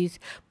listening to this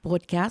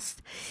podcast,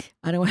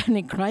 I don't want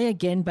to cry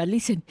again, but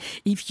listen,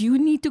 if you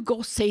need to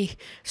go say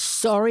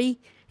sorry,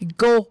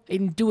 go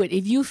and do it.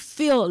 If you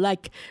feel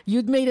like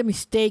you'd made a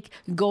mistake,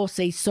 go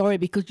say sorry,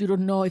 because you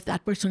don't know if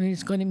that person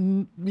is going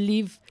to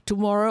leave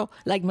tomorrow.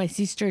 Like my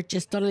sister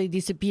just totally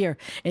disappeared.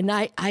 And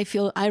I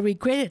feel I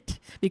regret it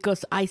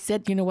because I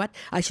said, you know what,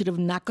 I should have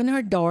knocked on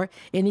her door.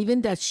 And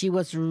even that she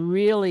was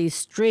really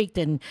strict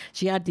and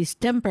she had this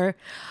temper,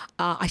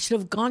 I should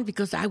have gone,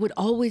 because I would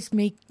always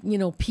make,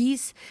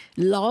 peace,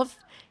 love,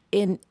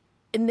 and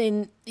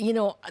then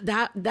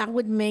that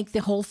would make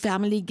the whole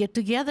family get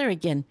together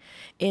again,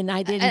 and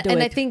I didn't do it.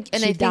 I think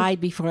she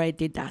died before I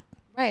did that.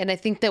 Right, and I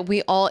think that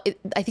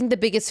I think the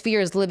biggest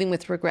fear is living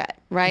with regret,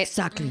 right?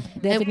 Exactly,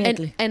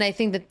 definitely. And I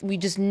think that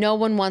no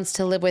one wants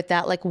to live with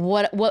that. Like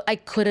what I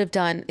could have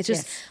done. It's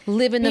just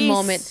live in the Peace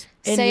moment.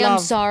 and Say I'm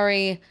love.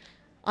 sorry.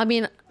 I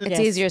mean, it's Yes.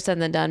 easier said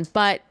than done,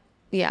 but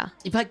yeah.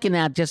 If I can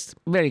add just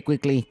very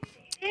quickly,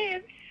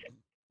 It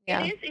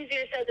Yeah. is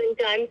easier said than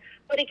done.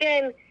 But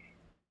again,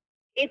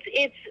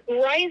 it's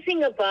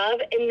rising above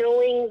and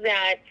knowing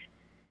that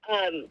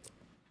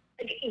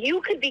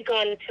you could be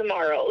gone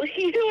tomorrow.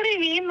 You know what I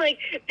mean? Like,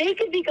 they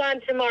could be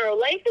gone tomorrow.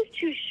 Life is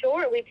too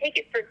short. We take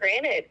it for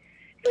granted.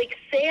 Like,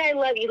 say I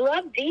love you.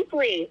 Love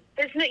deeply.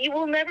 You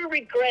will never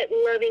regret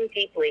loving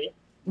deeply.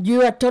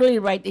 You are totally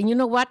right. And you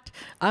know what?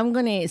 I'm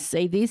going to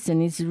say this,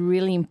 and it's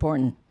really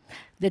important.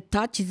 The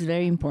touch is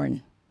very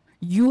important.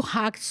 You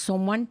hug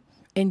someone,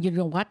 and you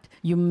know what?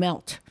 You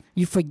melt.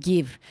 You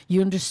forgive.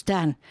 You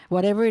understand.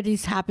 Whatever it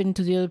is happened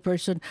to the other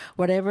person,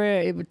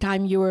 whatever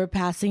time you were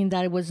passing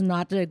that it was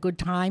not a good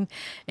time,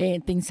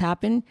 and things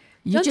happen.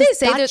 You Don't just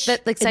they say touch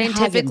that like and hug him.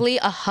 scientifically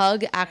a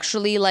hug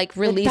actually like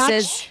The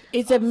releases touch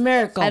is a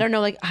miracle. I don't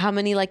know like how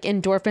many like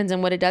endorphins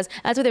and what it does.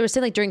 That's what they were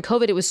saying. Like during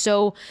COVID, it was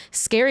so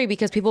scary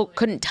because people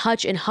couldn't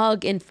touch and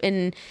hug and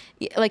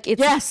like it's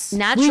Yes.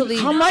 naturally.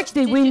 How much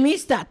did we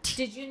miss that?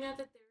 Did you know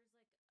that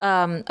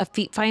there's a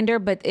feet finder,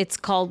 but it's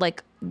called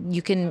like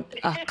you can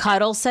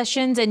cuddle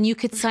sessions, and you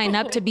could sign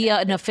up to be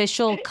an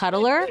official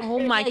cuddler. Oh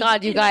my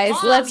God, you guys,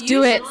 let's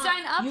do it.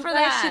 Sign up for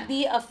that. Should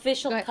be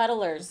official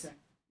cuddlers.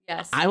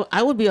 Yes.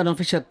 I would be an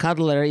official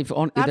cuddler if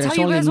That's there's how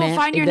you only guys will men.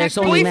 find If your there's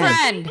next only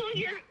men. boyfriend.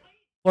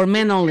 For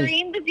men only.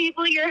 Screen the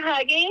people you're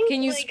hugging.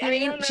 Can you Like, I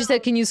screen? don't She know.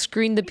 said, "Can you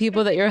screen the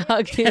people that you're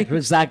hugging?"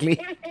 Exactly.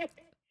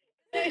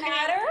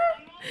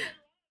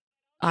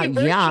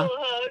 Virtual Yeah.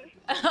 hug.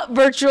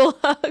 Virtual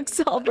hugs,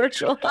 all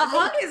virtual hugs.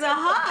 Hug is a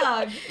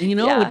hug. You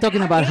know, we're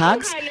talking about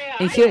hugs. I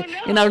And don't here,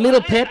 know. in our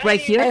little pet right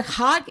A here.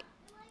 hug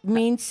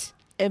means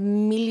a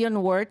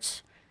million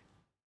words.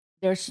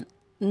 There's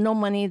no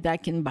money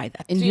that can buy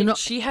that. And Dude, you know,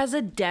 she has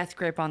a death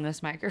grip on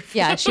this microphone.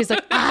 Yeah, she's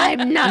like,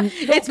 I'm not.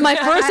 It's my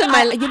first and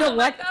my. You know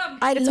what?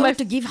 I love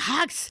to give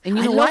hugs. And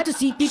you know I love what? to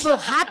see people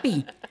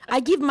happy. I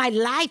give my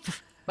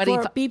life But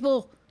for if-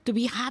 people to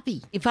be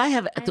happy. if I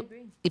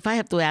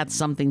have to add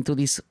something to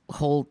this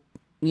whole,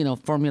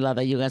 formula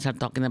that you guys are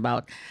talking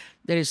about,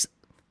 there is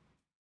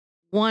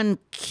one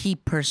key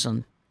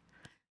person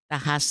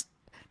that has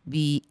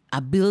the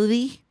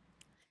ability,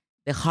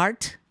 the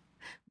heart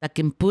that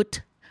can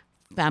put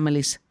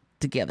families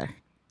together.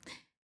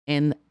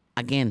 And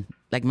again,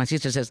 like my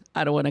sister says,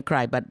 I don't want to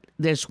cry, but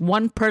there's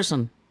one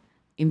person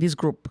in this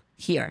group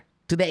here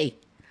today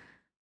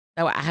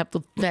that I have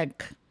to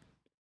thank,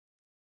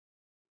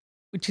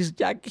 which is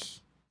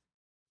Jackie,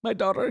 my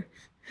daughter.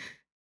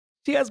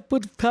 She has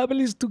put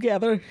families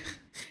together.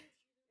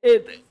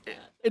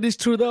 It is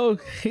true though.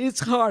 It's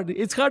hard.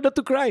 It's hard not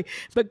to cry.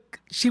 But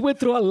she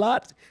went through a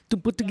lot to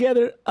put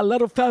together a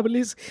lot of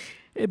families.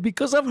 And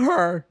because of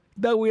her,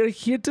 that we are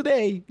here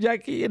today,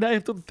 Jackie. And I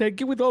have to thank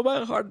you with all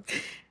my heart.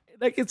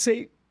 And I can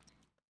say,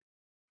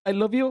 I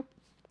love you.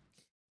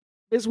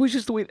 best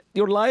wishes with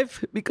your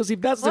life, because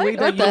if that's the way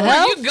What that the you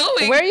hell? Where are you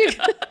going? Where are you?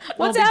 Well,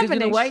 What's because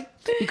happening? You know why?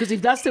 Because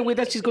if that's the way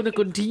that she's going to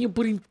continue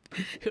putting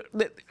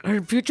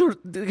her future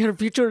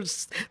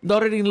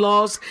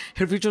daughter-in-laws,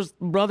 her future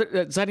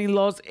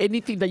son-in-laws,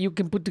 anything that you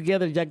can put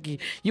together, Jackie.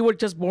 You were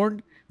just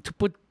born to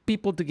put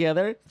people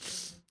together.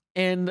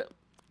 And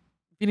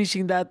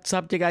finishing that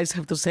subject, I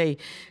have to say,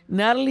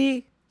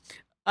 Natalie,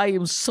 I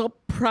am so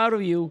proud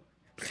of you.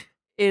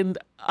 And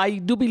I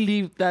do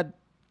believe that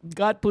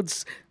God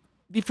puts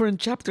different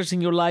chapters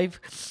in your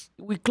life.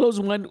 We close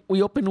one,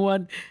 we open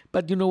one,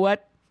 but you know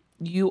what?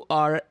 You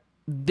are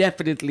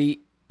definitely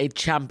a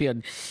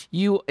champion.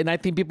 And I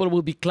think people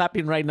will be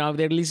clapping right now if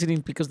they're listening,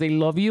 because they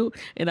love you.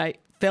 And I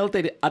felt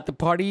it at the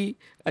party,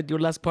 at your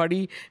last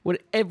party, where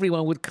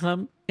everyone would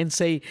come and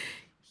say,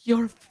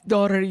 your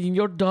daughter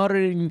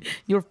and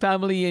your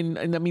family,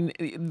 and I mean,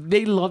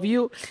 they love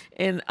you,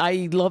 and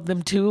I love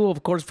them too,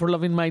 of course, for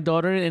loving my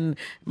daughter and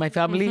my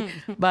family.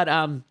 But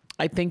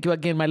I thank you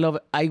again, my love.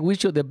 I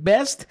wish you the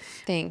best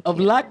of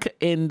luck,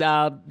 and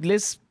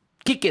let's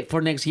kick it for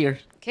next year.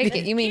 Kick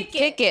it. You mean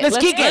kick it? Let's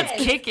kick it.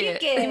 Let's kick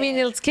it. You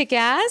mean let's kick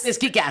ass? Let's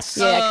kick ass.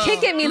 Yeah,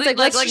 kick it means like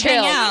let's chill.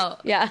 hang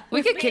out. Yeah.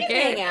 We could kick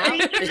it.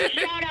 Thanks for the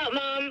shout out,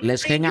 Mom.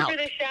 Let's Thank hang you out. for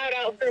the shout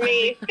out for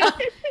me.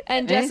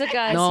 And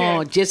Jessica is No,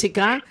 here.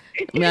 Jessica,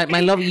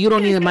 my love, you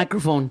don't need a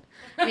microphone.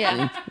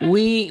 Yeah.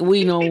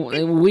 We know,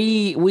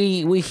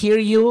 we hear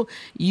you.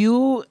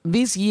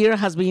 This year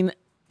has been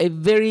a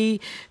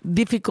very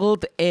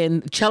difficult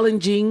and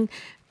challenging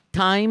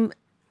time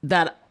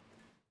that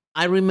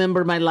I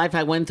remember my life.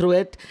 I went through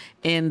it,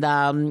 and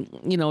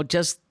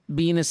just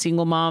being a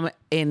single mom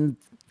and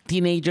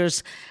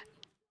teenagers.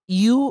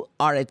 You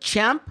are a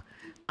champ.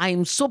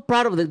 I'm so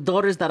proud of the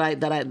daughters that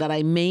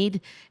I made,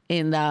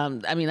 and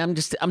I mean,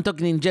 I'm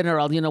talking in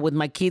general. With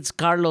my kids,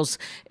 Carlos,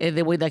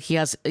 the way that he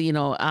has, he's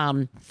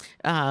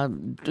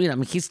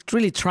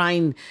really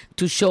trying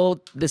to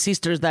show the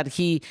sisters that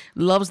he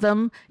loves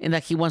them and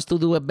that he wants to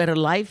do a better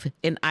life.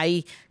 And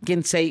I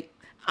can say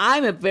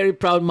I'm a very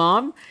proud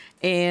mom.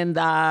 And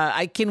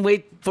I can't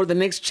wait for the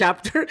next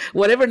chapter.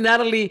 Whatever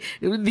Natalie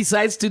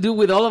decides to do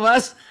with all of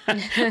us,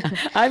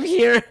 I'm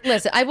here.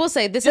 Listen, I will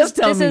say this Just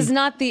tell me. is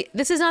not the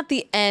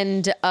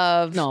end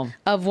of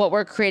of what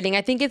we're creating.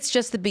 I think it's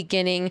just the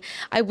beginning.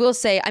 I will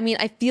say, I mean,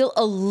 I feel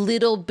a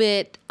little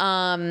bit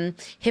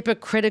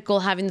hypocritical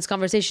having this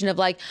conversation of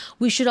like,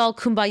 we should all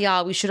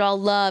kumbaya, we should all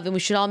love, and we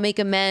should all make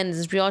amends,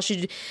 and we all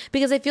should,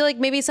 because I feel like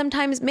maybe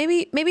sometimes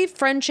maybe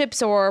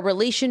friendships or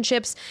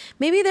relationships,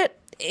 maybe that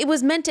it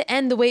was meant to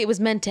end the way it was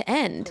meant to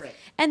end. Correct.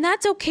 And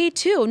that's okay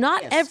too.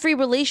 Not every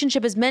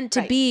relationship is meant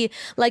to be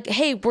like,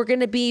 hey, we're going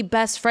to be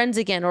best friends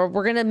again, or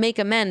we're going to make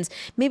amends.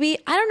 Maybe,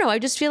 I don't know. I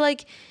just feel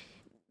like,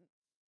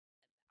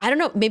 I don't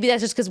know. Maybe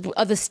that's just because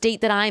of the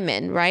state that I'm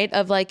in, right?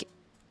 Of like,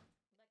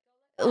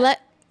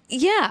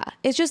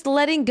 it's just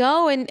letting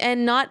go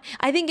and not,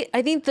 I think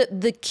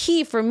that the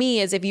key for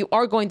me is if you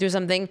are going through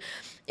something,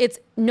 it's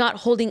not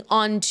holding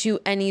on to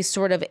any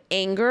sort of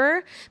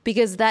anger,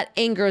 because that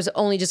anger is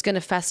only just going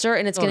to fester,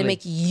 and it's going to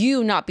make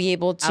you not be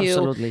able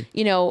to,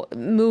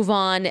 move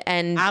on.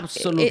 And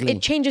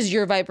it changes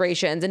your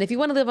vibrations. And if you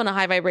want to live on a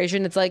high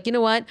vibration, it's like, you know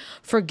what,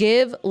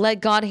 forgive, let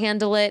God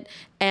handle it.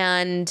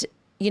 And,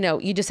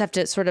 you just have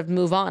to sort of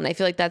move on. I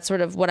feel like that's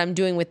sort of what I'm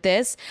doing with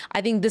this.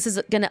 I think this is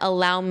going to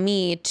allow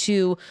me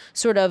to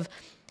sort of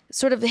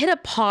hit a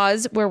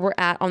pause where we're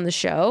at on the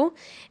show.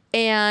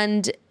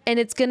 And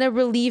it's going to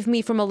relieve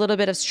me from a little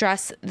bit of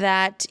stress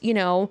that,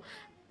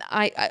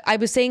 I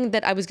was saying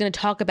that I was going to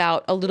talk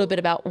about a little bit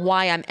about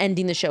why I'm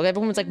ending the show.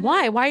 Everyone was like,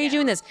 why are you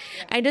doing this?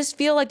 I just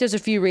feel like there's a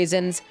few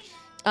reasons,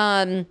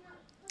 as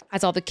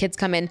all the kids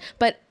come in.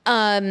 But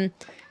I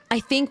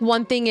think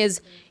one thing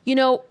is,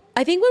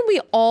 I think when we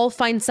all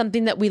find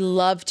something that we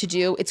love to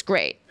do, it's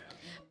great.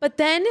 But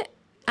then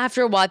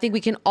after a while, I think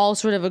we can all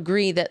sort of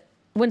agree that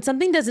when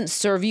something doesn't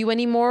serve you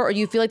anymore, or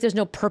you feel like there's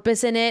no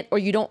purpose in it, or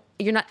you're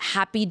not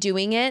happy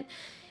doing it,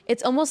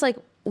 it's almost like,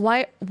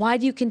 why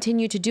do you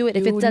continue to do it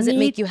if it doesn't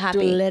make you happy?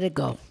 You need to let it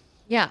go.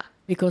 Yeah.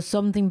 Because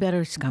something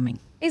better is coming.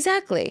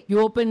 Exactly.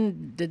 You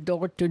open the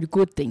door to the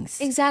good things.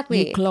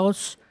 Exactly. You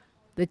close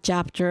the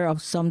chapter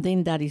of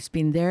something that has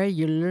been there.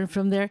 You learn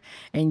from there,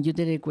 and you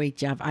did a great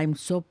job. I'm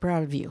so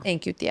proud of you.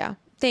 Thank you, Thea.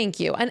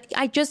 Thank you. And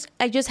I just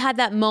had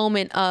that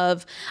moment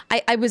of,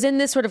 I was in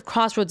this sort of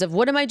crossroads of,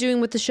 what am I doing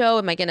with the show?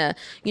 Am I going to,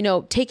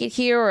 take it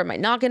here, or am I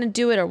not going to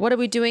do it? Or what are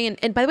we doing?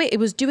 And by the way, it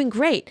was doing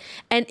great,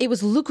 and it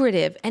was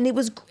lucrative, and it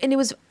was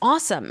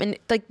awesome. And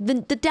like the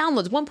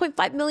downloads,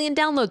 1.5 million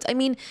downloads. I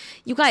mean,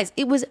 you guys,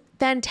 it was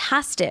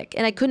fantastic.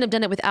 And I couldn't have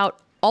done it without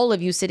all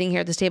of you sitting here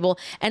at this table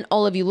and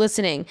all of you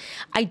listening.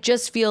 I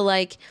just feel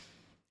like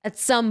at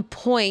some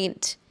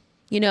point,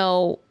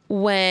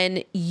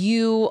 when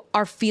you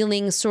are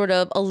feeling sort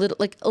of a little,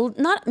 like,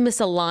 not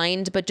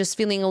misaligned, but just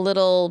feeling a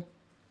little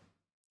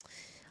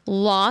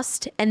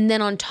lost. And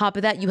then on top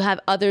of that, you have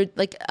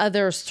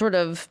other sort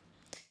of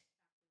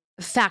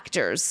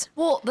factors.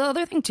 Well, the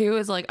other thing too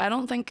is, like, I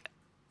don't think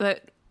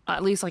that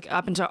at least like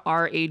up into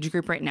our age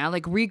group right now,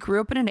 like we grew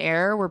up in an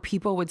era where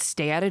people would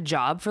stay at a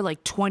job for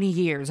like 20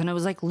 years and it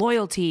was like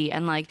loyalty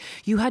and like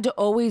you had to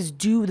always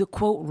do the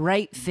quote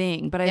right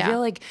thing. But I feel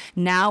like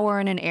now we're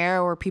in an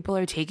era where people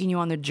are taking you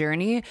on the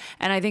journey.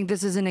 And I think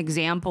this is an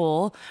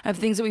example of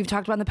things that we've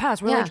talked about in the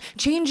past. We're like,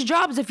 change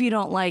jobs if you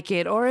don't like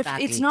it, or if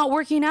it's not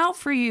working out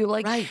for you.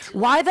 Like,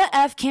 why the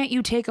F can't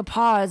you take a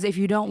pause if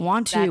you don't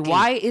want to?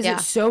 Why is it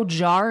so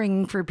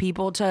jarring for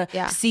people to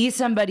see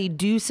somebody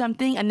do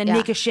something and then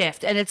make a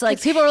shift? And it's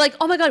like people are like,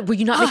 oh my God, were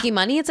you not making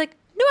money? It's like,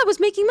 no, I was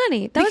making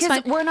money. That was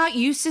fine. We're not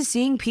used to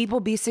seeing people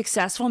be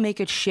successful, make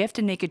a shift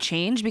and make a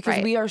change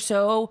because we are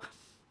so,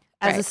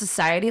 as a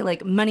society,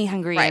 like money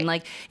hungry and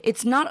like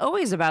it's not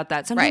always about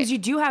that. Sometimes you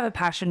do have a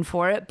passion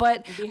for it,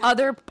 but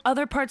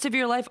other parts of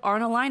your life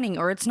aren't aligning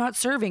or it's not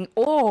serving,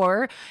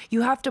 or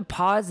you have to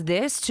pause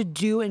this to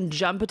do and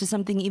jump into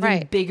something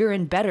even bigger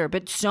and better.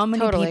 But so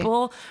many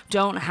people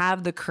don't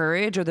have the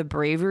courage or the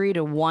bravery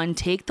to one,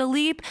 take the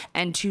leap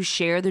and to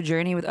share the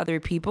journey with other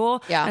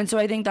people. And so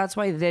I think that's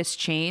why this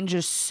change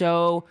is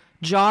so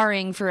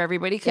jarring for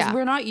everybody because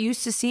we're not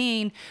used to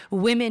seeing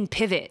women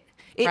pivot.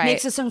 It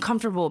makes us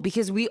uncomfortable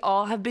because we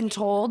all have been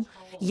told,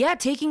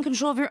 taking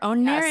control of your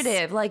own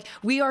narrative. Like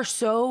we are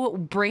so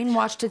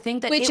brainwashed to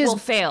think that it will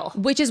fail.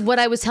 Which is what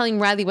I was telling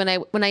Riley when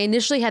I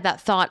initially had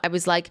that thought. I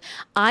was like,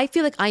 I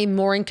feel like I am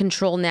more in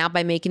control now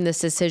by making this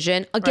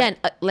decision. Again,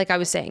 like I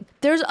was saying,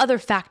 there's other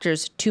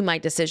factors to my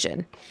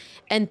decision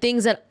and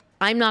things that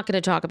I'm not going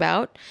to talk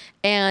about.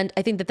 And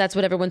I think that that's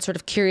what everyone's sort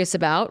of curious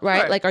about,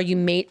 right? Like, were you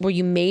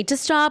made to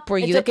stop?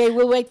 It's okay.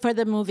 We'll wait for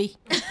the movie.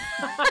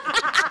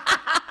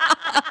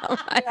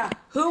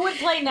 Who would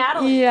play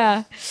Natalie?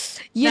 Yeah.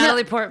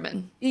 Natalie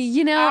Portman.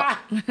 You know,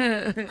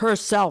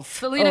 herself.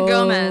 Selena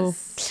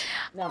Gomez.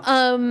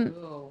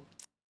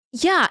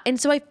 Yeah, and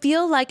so I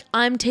feel like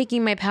I'm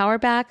taking my power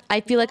back.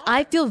 I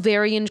feel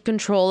very in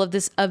control of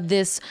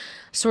this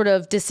sort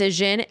of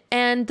decision,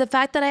 and the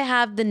fact that I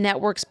have the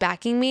networks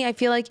backing me, I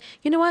feel like,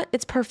 you know what,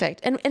 it's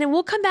perfect, and it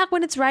will come back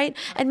when it's right,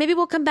 and maybe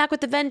we'll come back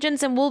with the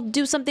vengeance, and we'll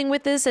do something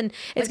with this, and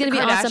it's like gonna be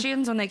awesome.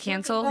 Kardashians when they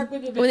canceled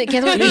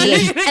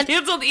E, and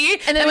canceled E,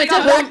 and then went to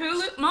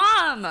Hulu.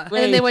 Mom, and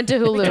then they went to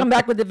Hulu. Come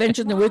back with the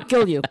vengeance, and we'll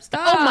kill you.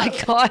 Stop. Oh my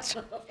God!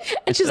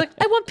 And she's like,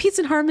 I want peace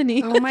and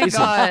harmony. Oh my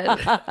God!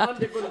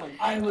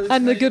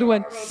 I'm the good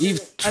one.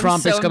 If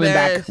Trump is coming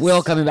back, we're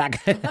all coming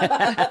back.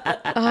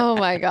 Oh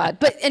my God.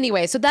 But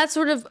anyway, so that's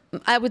sort of,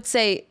 I would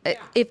say,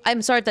 if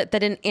I'm sorry that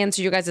didn't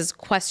answer you guys'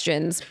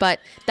 questions, but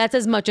that's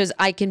as much as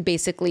I can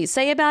basically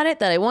say about it,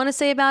 that I want to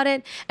say about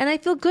it. And I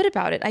feel good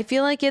about it. I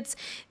feel like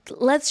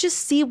let's just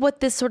see what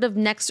this sort of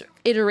next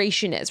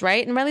iteration is,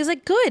 right? And Riley's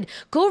like, good,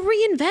 go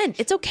reinvent.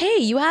 It's okay.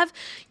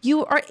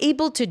 You are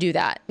able to do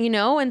that, you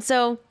know? And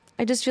so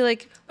I just feel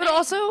like. But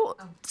also,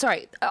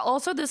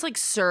 this like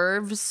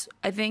serves,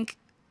 I think,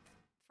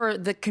 for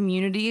the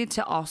community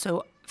to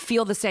also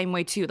feel the same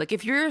way too. Like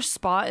if you're a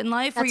spot in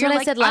life where That's you're what I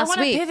like, said last I want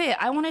week. to pivot,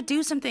 I want to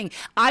do something.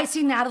 I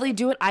see Natalie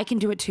do it, I can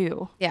do it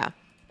too. Yeah.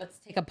 Let's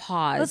take a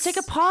pause. Let's take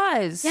a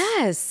pause.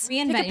 Yes.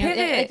 Reinvent Take a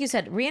pivot. like you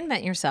said,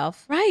 reinvent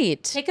yourself.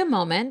 Right. Take a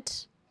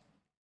moment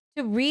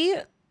to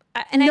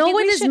And no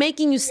one is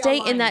making you stay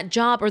in that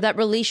job or that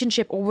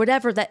relationship or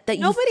whatever that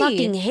you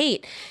fucking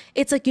hate.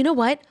 It's like, you know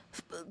what?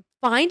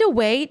 Find a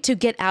way to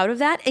get out of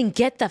that and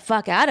get the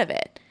fuck out of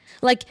it.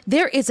 Like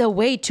there is a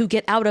way to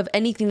get out of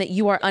anything that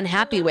you are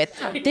unhappy with.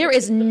 There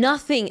is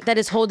nothing that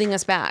is holding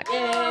us back.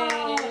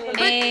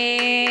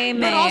 Amen.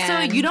 But also,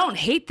 you don't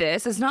hate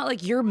this. It's not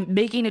like you're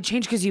making a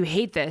change because you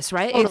hate this,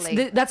 right?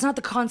 Totally. That's not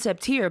the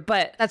concept here.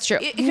 But That's true.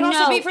 It can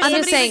also be for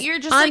somebody that you're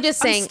just I'm just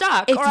saying,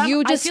 I'm stuck. if or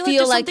you just I feel like, like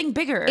there's something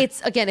bigger.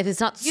 It's again, if it's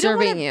not You don't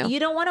serving wanna- you. You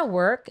don't want to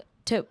work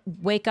to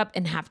wake up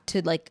and have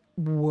to like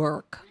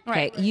work. Okay.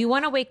 Right. You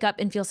want to wake up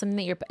and feel something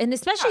that and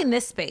especially in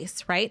this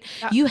space, right?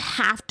 You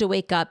have to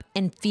wake up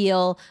and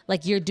feel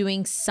like you're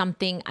doing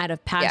something out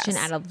of passion,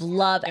 Yes. out of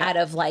love, out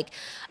of like,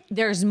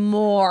 there's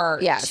more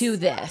Yes. to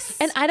this.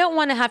 And I don't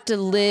want to have to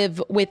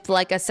live with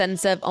like a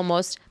sense of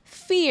almost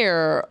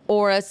fear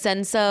or a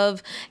sense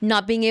of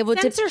not being able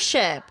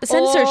Censorship. to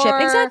censorship.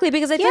 Or- Exactly.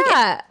 Because I think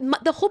Yeah.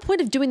 the whole point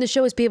of doing the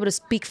show is be able to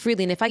speak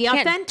freely. And if I Be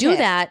can't do authentic.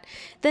 that,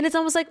 then it's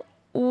almost like,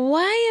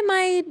 why am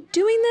I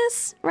doing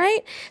this? Right.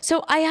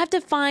 So I have to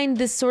find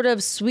this sort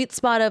of sweet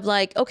spot of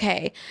like,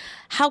 okay,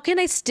 how can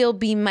I still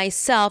be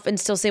myself and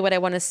still say what I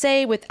want to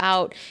say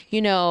without,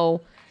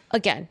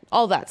 again,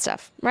 all that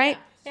stuff. Right.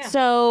 Yeah.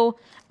 So,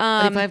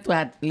 But if I have to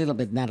add a little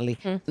bit, Natalie,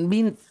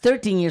 being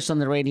 13 years on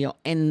the radio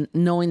and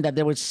knowing that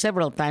there were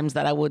several times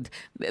that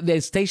the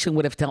station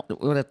would have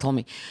told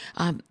me,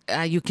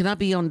 you cannot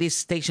be on this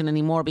station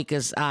anymore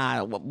because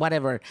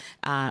whatever.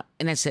 And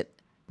I said,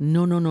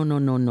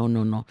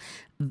 no.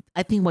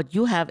 I think what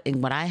you have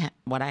and what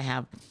I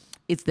have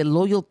it's the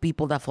loyal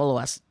people that follow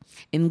us.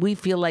 And we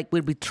feel like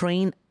we're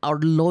betraying our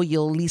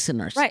loyal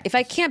listeners. Right. If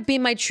I can't be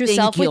my true Thank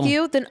self with you.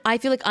 you, then I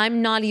feel like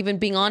I'm not even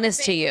being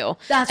honest to you.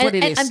 That's what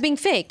it and is. I'm being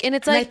fake. And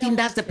it's And I like, think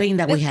that's the pain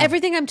that we have.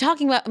 everything I'm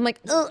talking about, I'm like,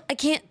 oh, I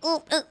can't.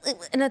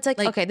 And it's like,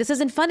 okay, this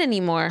isn't fun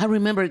anymore. I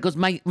remember because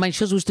my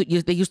shows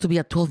they used to be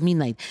at 12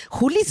 midnight.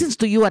 Who listens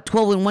to you at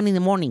 12 and 1 in the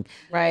morning?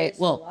 Right.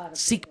 Well,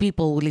 sick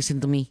people will listen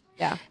to me.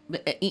 Yeah.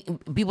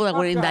 People that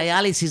were in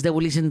dialysis, they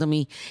would listen to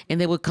me and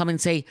they would come and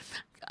say,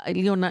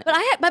 Leona. But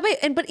I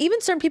had, but even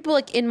certain people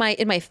like in my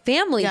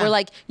family Yeah. were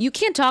like, you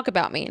can't talk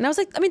about me. And I was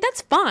like, I mean,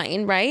 that's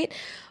fine, right?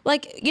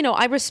 Like,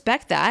 I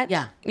respect that.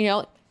 Yeah.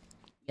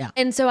 Yeah.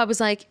 And so I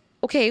was like,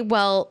 okay,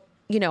 well,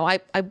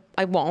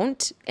 I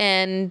won't.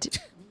 And,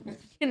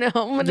 and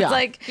Yeah. it's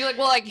like, You're like,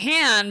 well, I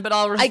can, but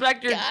I'll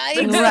respect your.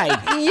 Right.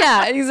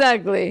 Yeah,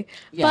 exactly.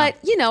 Yeah.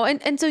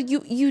 But and so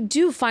you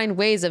do find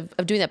ways of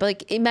doing that. But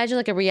like imagine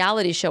like a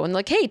reality show and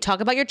like, hey,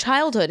 talk about your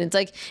childhood. And it's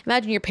like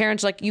imagine your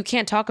parents are like, you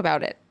can't talk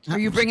about it. Or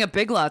you bring up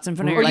Big Lots in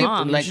front of Or your you-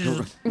 mom. like- She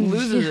just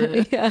loses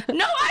it.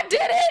 No, I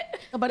did it.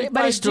 But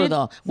it's true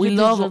though. We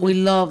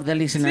love the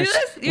listeners.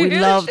 this? You We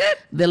hear love this shit?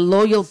 the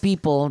loyal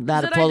people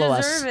that Said follow I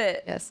us. deserve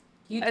it. Yes.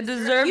 I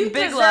deserve You Big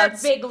deserve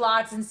Lots. Big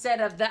Lots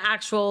instead of the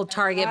actual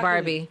Target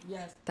Barbie.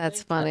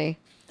 That's funny.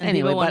 And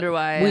people wonder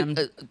why I am.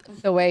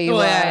 The way you The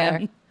way I are.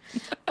 am.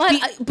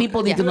 But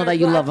People need to know that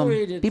you love them.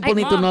 People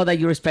need to know that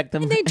you respect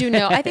them. they do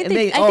know. I think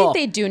I think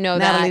they do know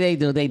Natalie,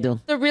 that. they do.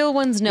 The real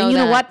ones know And you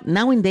that. know what?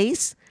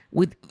 Nowadays,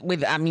 with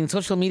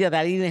social media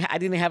that I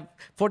didn't have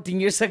 14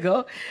 years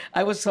ago,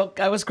 I was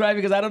crying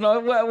because I don't know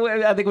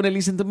are they going to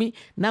listen to me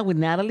now with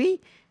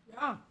Natalie.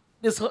 Yeah.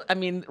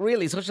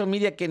 Really, social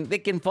media they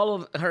can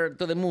follow her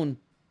to the moon.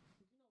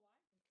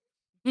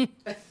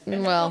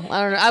 Well,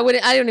 I don't know.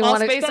 I don't even All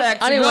want to. SpaceX.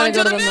 I don't even want to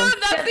go to the moon.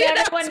 That's the Does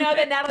everyone know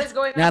that Natalie's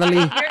going?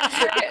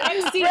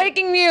 Natalie,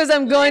 Breaking news!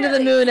 I'm going to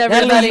the moon,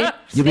 everybody. Natalie,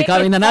 you're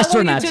becoming an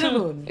astronaut.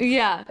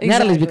 Yeah,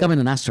 Natalie's becoming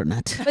an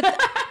astronaut.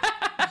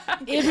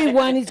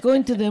 Everyone is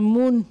going to the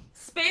moon.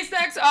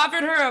 SpaceX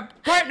offered her a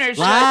partnership.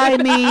 Fly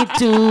me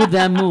to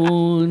the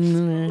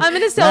moon. I'm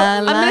gonna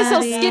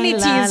sell skinny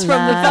teas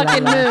from the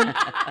fucking moon.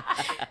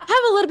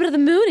 Have a little bit of the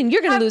moon, and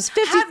you're gonna lose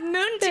 50. Have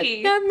moon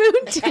tea. Have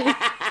moon tea.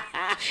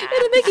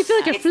 It'll make you feel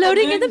like you're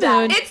floating in the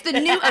moon. It's the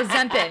new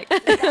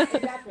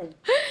Ozempic.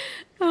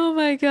 Oh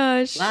my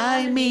gosh.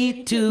 Fly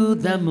me to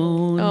the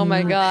moon. Oh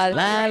my god.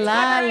 La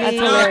la la. That's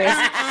hilarious.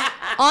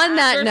 On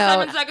that Your note,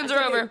 7 seconds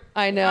are over.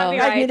 I know.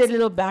 I need a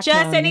little background.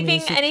 Just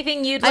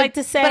anything music. you'd like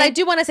to say? But I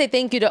do want to say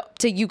thank you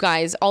to you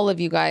guys, all of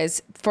you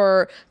guys,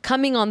 for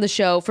coming on the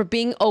show, for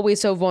being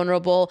always so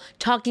vulnerable,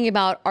 talking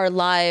about our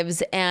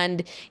lives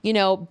and,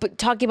 but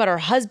talking about our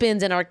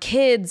husbands and our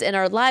kids and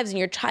our lives and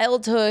your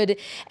childhood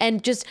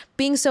and just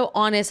being so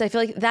honest. I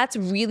feel like that's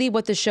really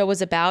what the show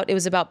was about. It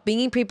was about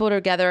bringing people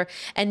together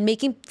and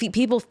making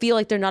people feel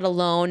like they're not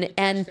alone.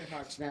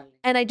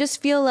 And I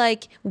just feel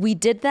like we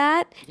did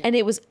that and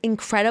it was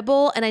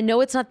incredible. And I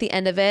know it's not the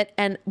end of it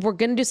and we're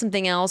going to do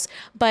something else,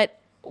 but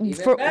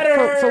for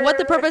what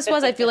the purpose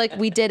was, I feel like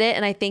we did it.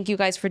 And I thank you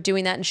guys for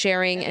doing that and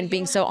sharing and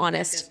being so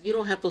honest. You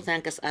don't have to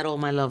thank us at all,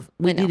 my love.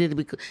 We did it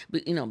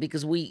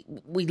because we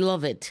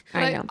love it.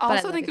 I know. I but I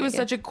also love think it was yeah.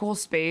 such a cool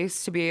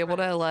space to be able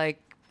to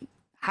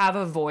have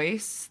a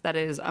voice that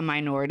is a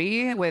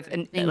minority with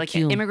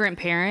you. immigrant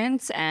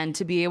parents and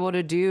to be able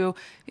to do,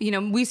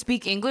 we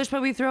speak English,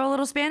 but we throw a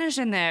little Spanish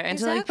in there and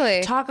Exactly.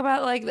 to talk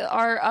about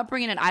our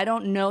upbringing. And I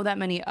don't know that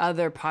many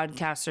other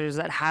podcasters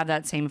that have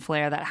that same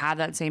flair, that have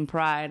that same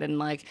pride. And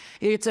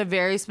it's a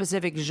very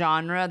specific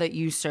genre that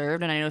you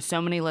served. And I know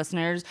so many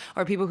listeners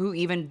or people who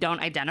even don't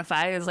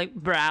identify as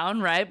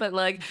brown, right? But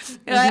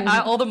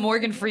all the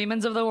Morgan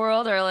Freemans of the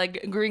world are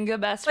gringa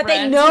best But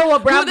friends. they know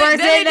what brown Who person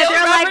they is. know They're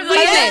brown like,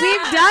 person is.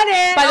 we've done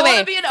it. By the I way, want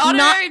to be an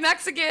honorary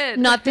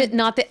Mexican. Not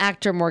the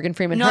actor Morgan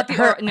Freeman. Not the-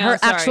 her no, her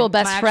sorry. actual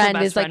best My actual friend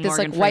best is like friend, this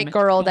Morgan white Freeman.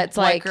 girl that's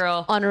White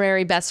girl.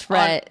 honorary best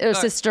friend or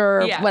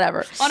sister, Yeah.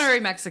 whatever. Honorary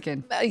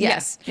Mexican.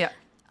 Yes. Yeah.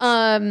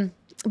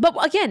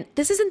 But again,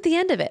 this isn't the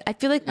end of it. I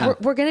feel like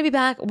we're going to be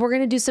back. We're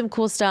going to do some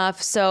cool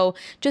stuff. So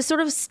just sort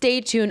of stay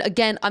tuned.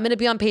 Again, I'm going to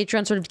be on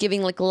Patreon sort of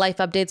giving life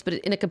updates, but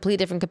in a completely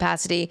different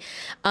capacity.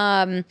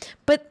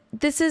 But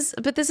this is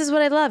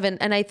what I love.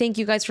 And I thank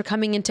you guys for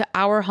coming into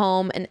our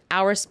home and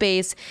our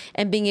space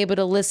and being able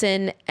to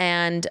listen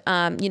and,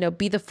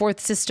 be the fourth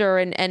sister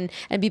and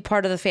be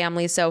part of the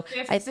family. So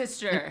Fifth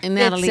sister. And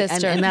Natalie,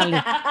 sister. and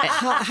Natalie,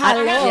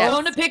 Hello. I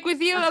want to pick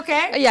with you,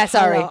 okay? yeah,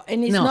 sorry. Hello.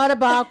 And it's No. not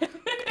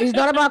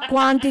about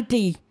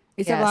quantity.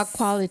 It's Yes. about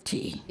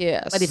quality.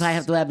 Yes. but if I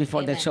have to add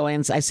before the show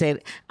ends, I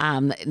said,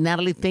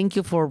 Natalie, thank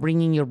you for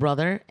bringing your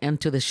brother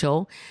into the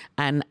show.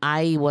 And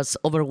I was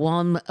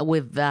overwhelmed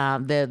with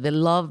the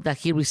love that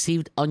he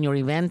received on your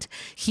event.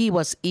 He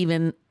was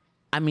even,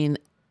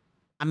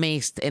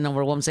 amazed and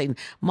overwhelmed saying,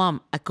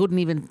 Mom, I couldn't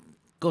even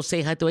go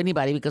say hi to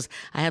anybody because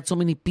I had so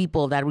many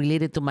people that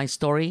related to my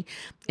story.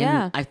 And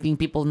Yeah. I think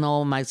people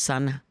know my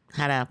son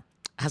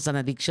has an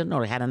addiction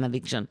or had an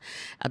addiction,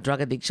 a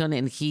drug addiction,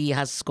 and he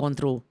has gone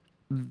through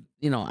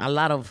a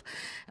lot of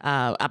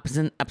ups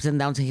and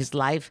downs in his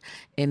life,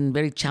 and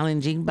very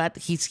challenging. But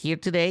he's here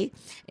today,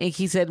 and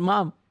he said,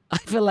 "Mom, I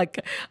feel like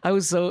I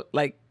was so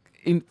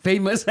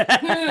famous."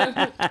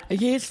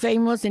 He is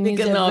famous, and he's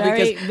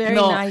very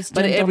nice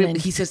but gentleman.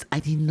 he says, "I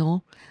didn't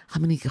know how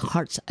many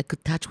hearts I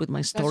could touch with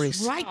my stories."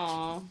 That's right.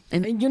 Aww.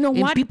 And you know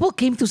what? People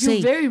came to say,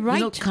 You're very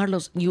right.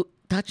 Carlos, you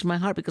touched my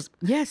heart because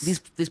Yes.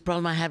 this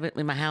problem I have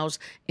in my house,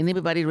 and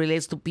everybody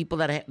relates to people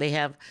that they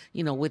have,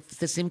 with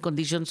the same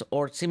conditions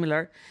or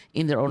similar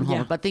in their own home.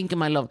 Yeah. But thank you,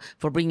 my love,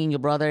 for bringing your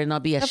brother and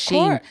not be Of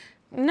ashamed. course.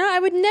 No, I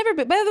would never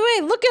be. By the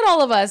way, look at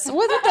all of us.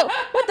 What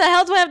the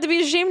hell do I have to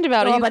be ashamed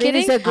about? Are No, you but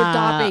kidding? it is a good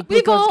topic. We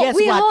because all guess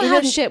we what? all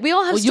have Even- shit. We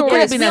all have Well, you could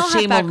have stories. been We all have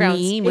ashamed of backgrounds.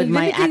 me with Let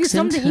my me tell you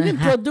accent. something. Even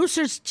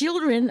producers'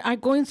 children are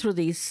going through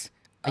this.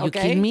 Are you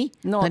okay? kidding me?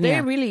 No,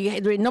 Tanya.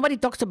 nobody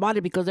talks about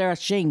it because they're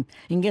ashamed.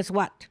 And guess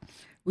what?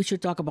 We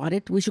should talk about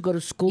it. We should go to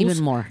schools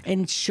Even more.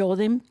 and show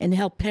them and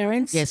help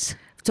parents. Yes.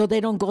 So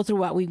they don't go through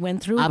what we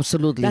went through.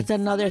 Absolutely. That's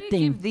another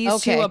thing. These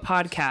Okay. two a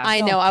podcast.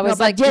 I know. I was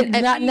No, like, but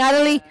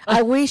Natalie,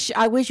 I wish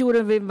you would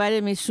have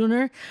invited me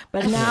sooner.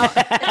 But now,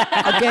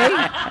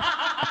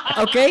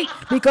 okay,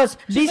 because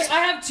this. I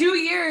have 2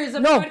 years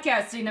of No.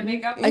 podcasting to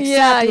make up.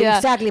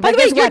 Exactly. By But the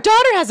way, guess your what?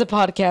 daughter has a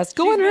podcast.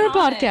 Go on her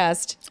been on it.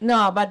 podcast.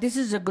 No, but this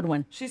is a good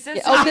one. She says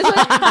Oh, this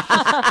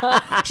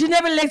one? She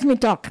never lets me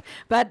talk.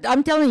 But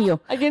I'm telling you,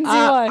 I can see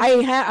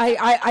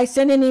why. I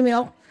sent an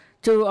email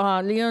to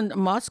Elon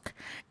Musk,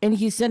 and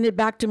he sent it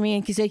back to me,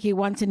 and he said he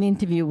wants an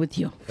interview with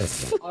you.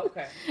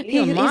 okay.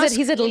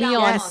 He said Leon.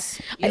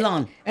 Yes.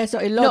 Elon. And so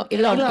Elon.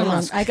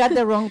 Musk. I got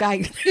the wrong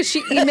guy.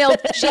 She emailed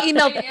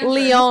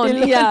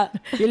Leon. Yeah.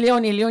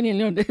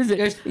 Elon.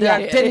 There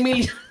are 10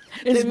 million.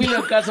 10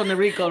 million cars on the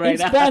Rico right In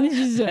now. Spanish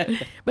is,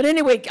 but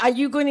anyway, are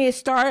you going to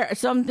start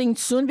something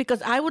soon?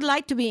 Because I would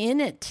like to be in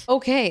it.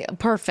 Okay,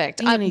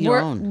 perfect. You need your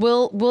own.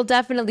 We'll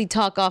definitely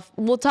talk off.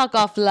 We'll talk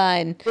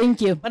offline. Thank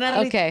you. But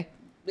Natalie, Okay.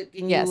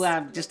 Can Yes.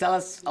 you just tell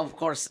us, of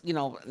course,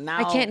 now.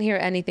 I can't hear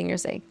anything you're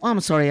saying. Oh,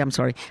 I'm sorry.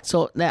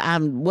 So,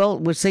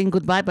 we're saying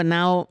goodbye, but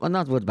now,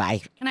 not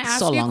goodbye. Can I ask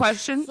so you long.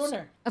 questions?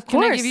 Of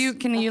Can course.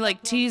 Can you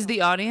tease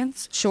the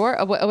audience? Sure.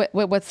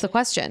 What's the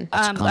question?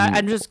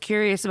 I'm just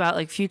curious about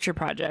future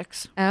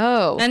projects.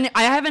 Oh. And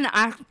I haven't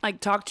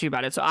talked to you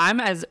about it, so I'm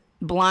as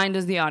blind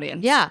as the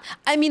audience. Yeah.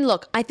 I mean,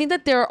 look, I think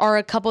that there are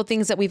a couple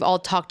things that we've all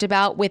talked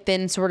about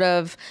within sort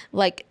of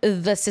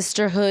the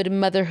sisterhood,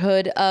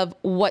 motherhood of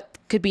what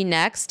could be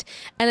next.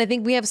 And I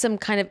think we have some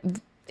kind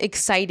of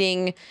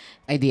exciting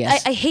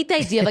Ideas. I hate the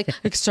idea of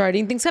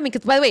exciting things coming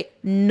because, by the way,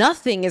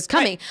 nothing is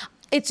coming.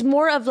 It's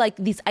more of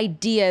these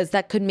ideas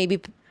that could maybe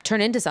turn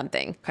into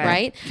something, Okay.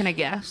 right? Can I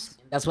guess?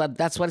 That's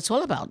what it's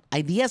all about.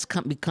 Ideas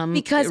become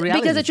Because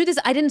reality. the truth is,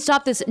 I didn't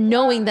stop this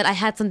knowing that I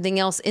had something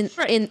else in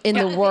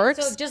the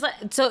works.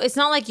 So it's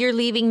not like you're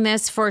leaving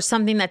this for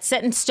something that's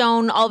set in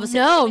stone. All of a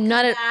sudden, No, you're gonna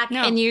not come at- back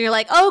no. And you're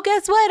like, oh,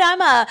 guess what? I'm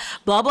a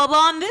blah blah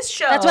blah on this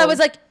show. That's why I was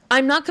like,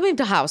 I'm not coming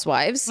to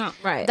Housewives. No.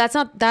 Right. That's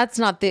not the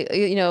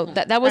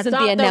that wasn't not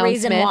the the announcement.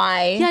 reason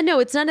why. Yeah, no,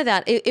 it's none of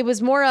that. It was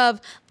more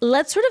of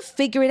let's sort of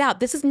figure it out.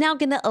 This is now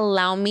going to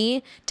allow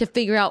me to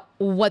figure out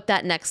what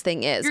that next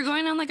thing is. You're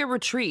going on a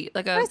retreat,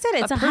 I said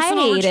it's a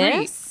personal hiatus.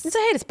 retreat. It's a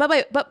hiatus,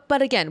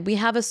 but again, we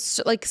have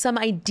some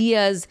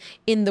ideas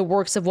in the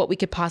works of what we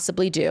could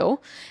possibly do,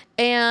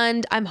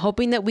 and I'm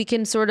hoping that we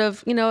can sort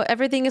of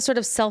everything is sort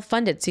of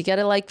self-funded, so you got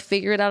to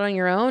figure it out on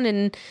your own,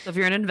 and So if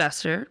you're an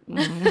investor,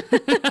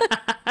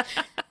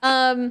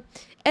 and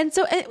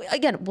so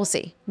again, we'll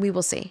see. We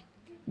will see.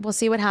 We'll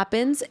see what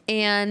happens.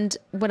 And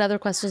what other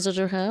questions did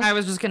you have? I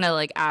was just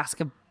gonna ask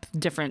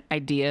different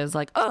ideas,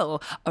 a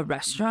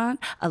restaurant,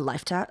 a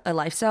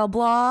lifestyle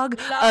blog,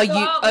 a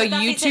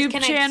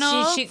YouTube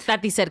channel.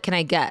 That they said, can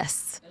I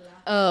guess?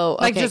 Oh,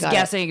 okay, just got it.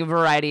 guessing a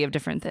variety of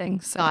different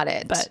things. Got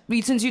it. But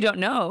since you don't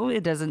know,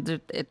 it doesn't.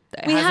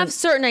 We have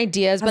certain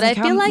ideas, but I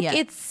hasn't feel come like yet.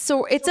 it's a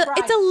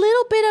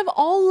little bit of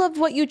all of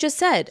what you just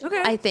said.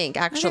 Okay. I think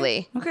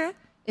actually, Okay.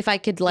 if I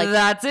could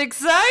That's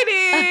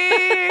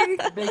exciting.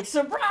 Big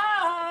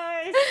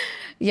surprise.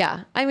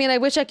 yeah. I mean, I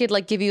wish I could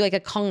give you a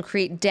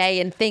concrete day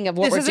and thing of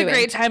what This we're is doing. a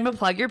great time to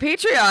plug your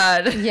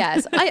Patreon.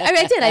 Yes, I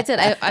did.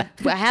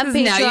 I have 'Cause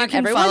now you Patreon. can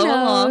Everyone follow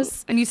along.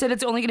 knows. And you said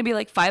it's only going to be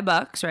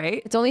 $5,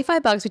 right? It's only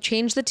 $5. We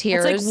changed the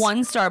tiers. It's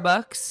one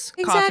Starbucks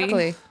exactly.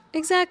 coffee.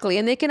 Exactly.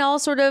 And they can all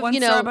sort of, One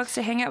Starbucks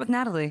to hang out with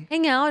Natalie.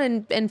 hang out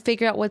and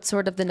figure out what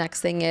sort of the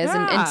next thing is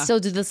and Yeah. still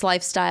do this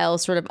lifestyle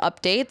sort of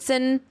updates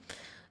and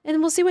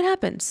we'll see what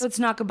happens. So it's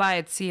not goodbye,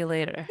 it's see you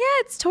later. Yeah,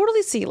 it's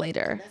totally see you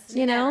later.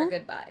 Never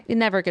goodbye.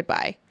 Never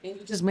goodbye. And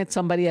you just met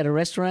somebody at a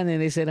restaurant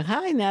and they said,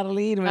 "Hi,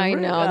 Natalie." Remember? I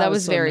know. Oh, That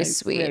was so very nice.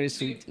 sweet. Very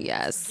sweet.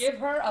 Yes. Give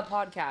her a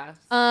podcast.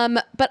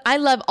 But I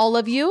love all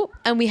of you,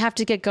 and we have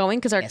to get going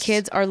because our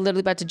kids are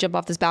literally about to jump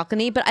off this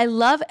balcony. But I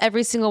love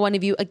every single one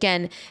of you.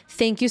 Again,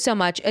 thank you so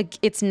much.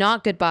 It's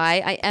not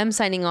goodbye. I am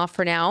signing off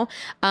for now.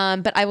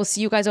 But I will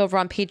see you guys over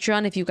on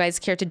Patreon if you guys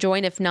care to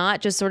join. If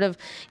not, just sort of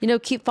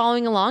keep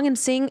following along and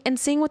seeing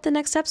what the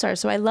next steps are.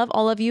 So I love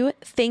all of you.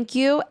 Thank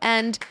you,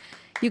 and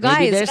you guys.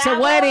 Maybe there's a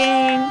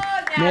wedding.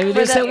 Maybe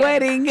there's a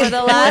wedding. For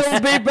the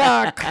last, Be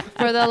back.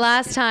 for the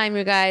last time,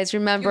 you guys,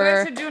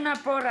 remember, do una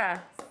porra.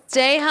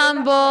 stay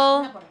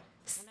humble,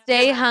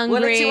 stay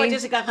Well, let's see what hungry.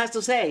 Jessica has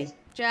to say.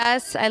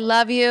 Jess, I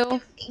love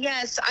you.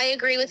 Yes, I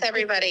agree with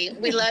everybody.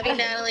 We love you,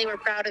 Natalie. We're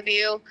proud of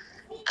you.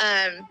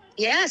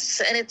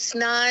 Yes, and it's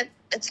not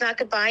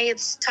goodbye.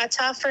 It's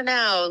ta-ta for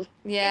now.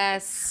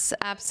 Yes,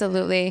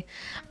 absolutely.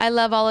 I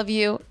love all of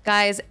you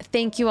guys.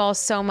 Thank you all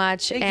so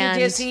much. Thank and,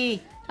 you,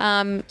 Jessie.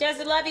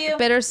 Jesse, love you.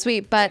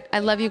 Bittersweet, but I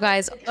love you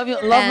guys. Love you.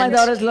 Love my And-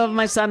 daughters, love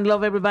my son,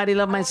 love everybody,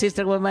 love my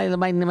sister, love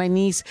my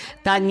niece,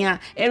 Tanya.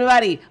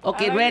 Everybody,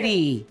 okay,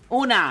 ready?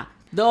 Una,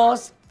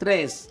 dos,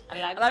 tres.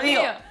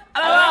 Alabío.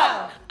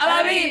 Alabao.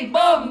 Alabim.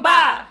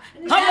 Bomba.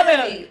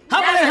 Humble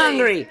and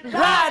hungry. Ra,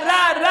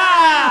 ra,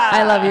 ra.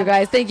 I love you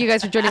guys. Thank you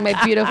guys for joining my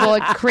beautiful,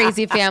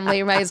 crazy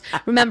family. Guys,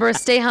 remember,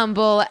 stay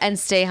humble and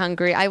stay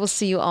hungry. I will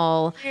see you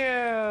all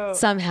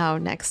somehow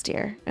next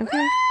year. Okay?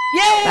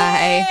 Yay!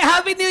 Bye.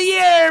 Happy New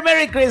Year.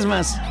 Merry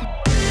Christmas.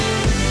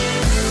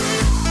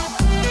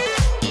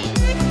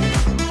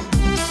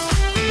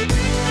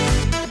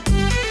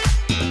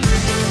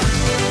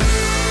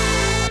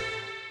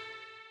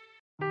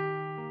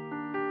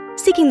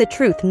 Seeking the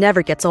truth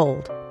never gets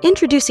old.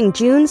 Introducing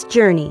June's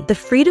Journey, the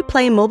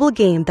free-to-play mobile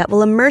game that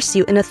will immerse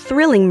you in a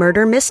thrilling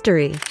murder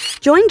mystery.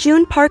 Join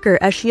June Parker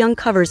as she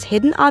uncovers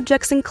hidden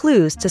objects and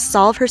clues to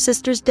solve her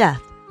sister's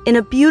death in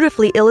a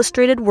beautifully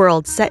illustrated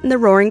world set in the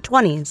Roaring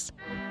 '20s.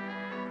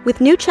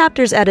 With new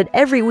chapters added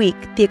every week,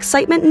 the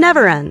excitement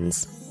never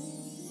ends.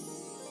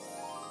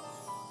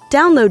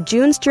 Download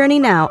June's Journey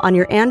now on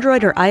your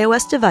Android or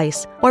iOS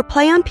device or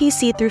play on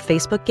PC through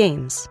Facebook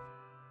Games.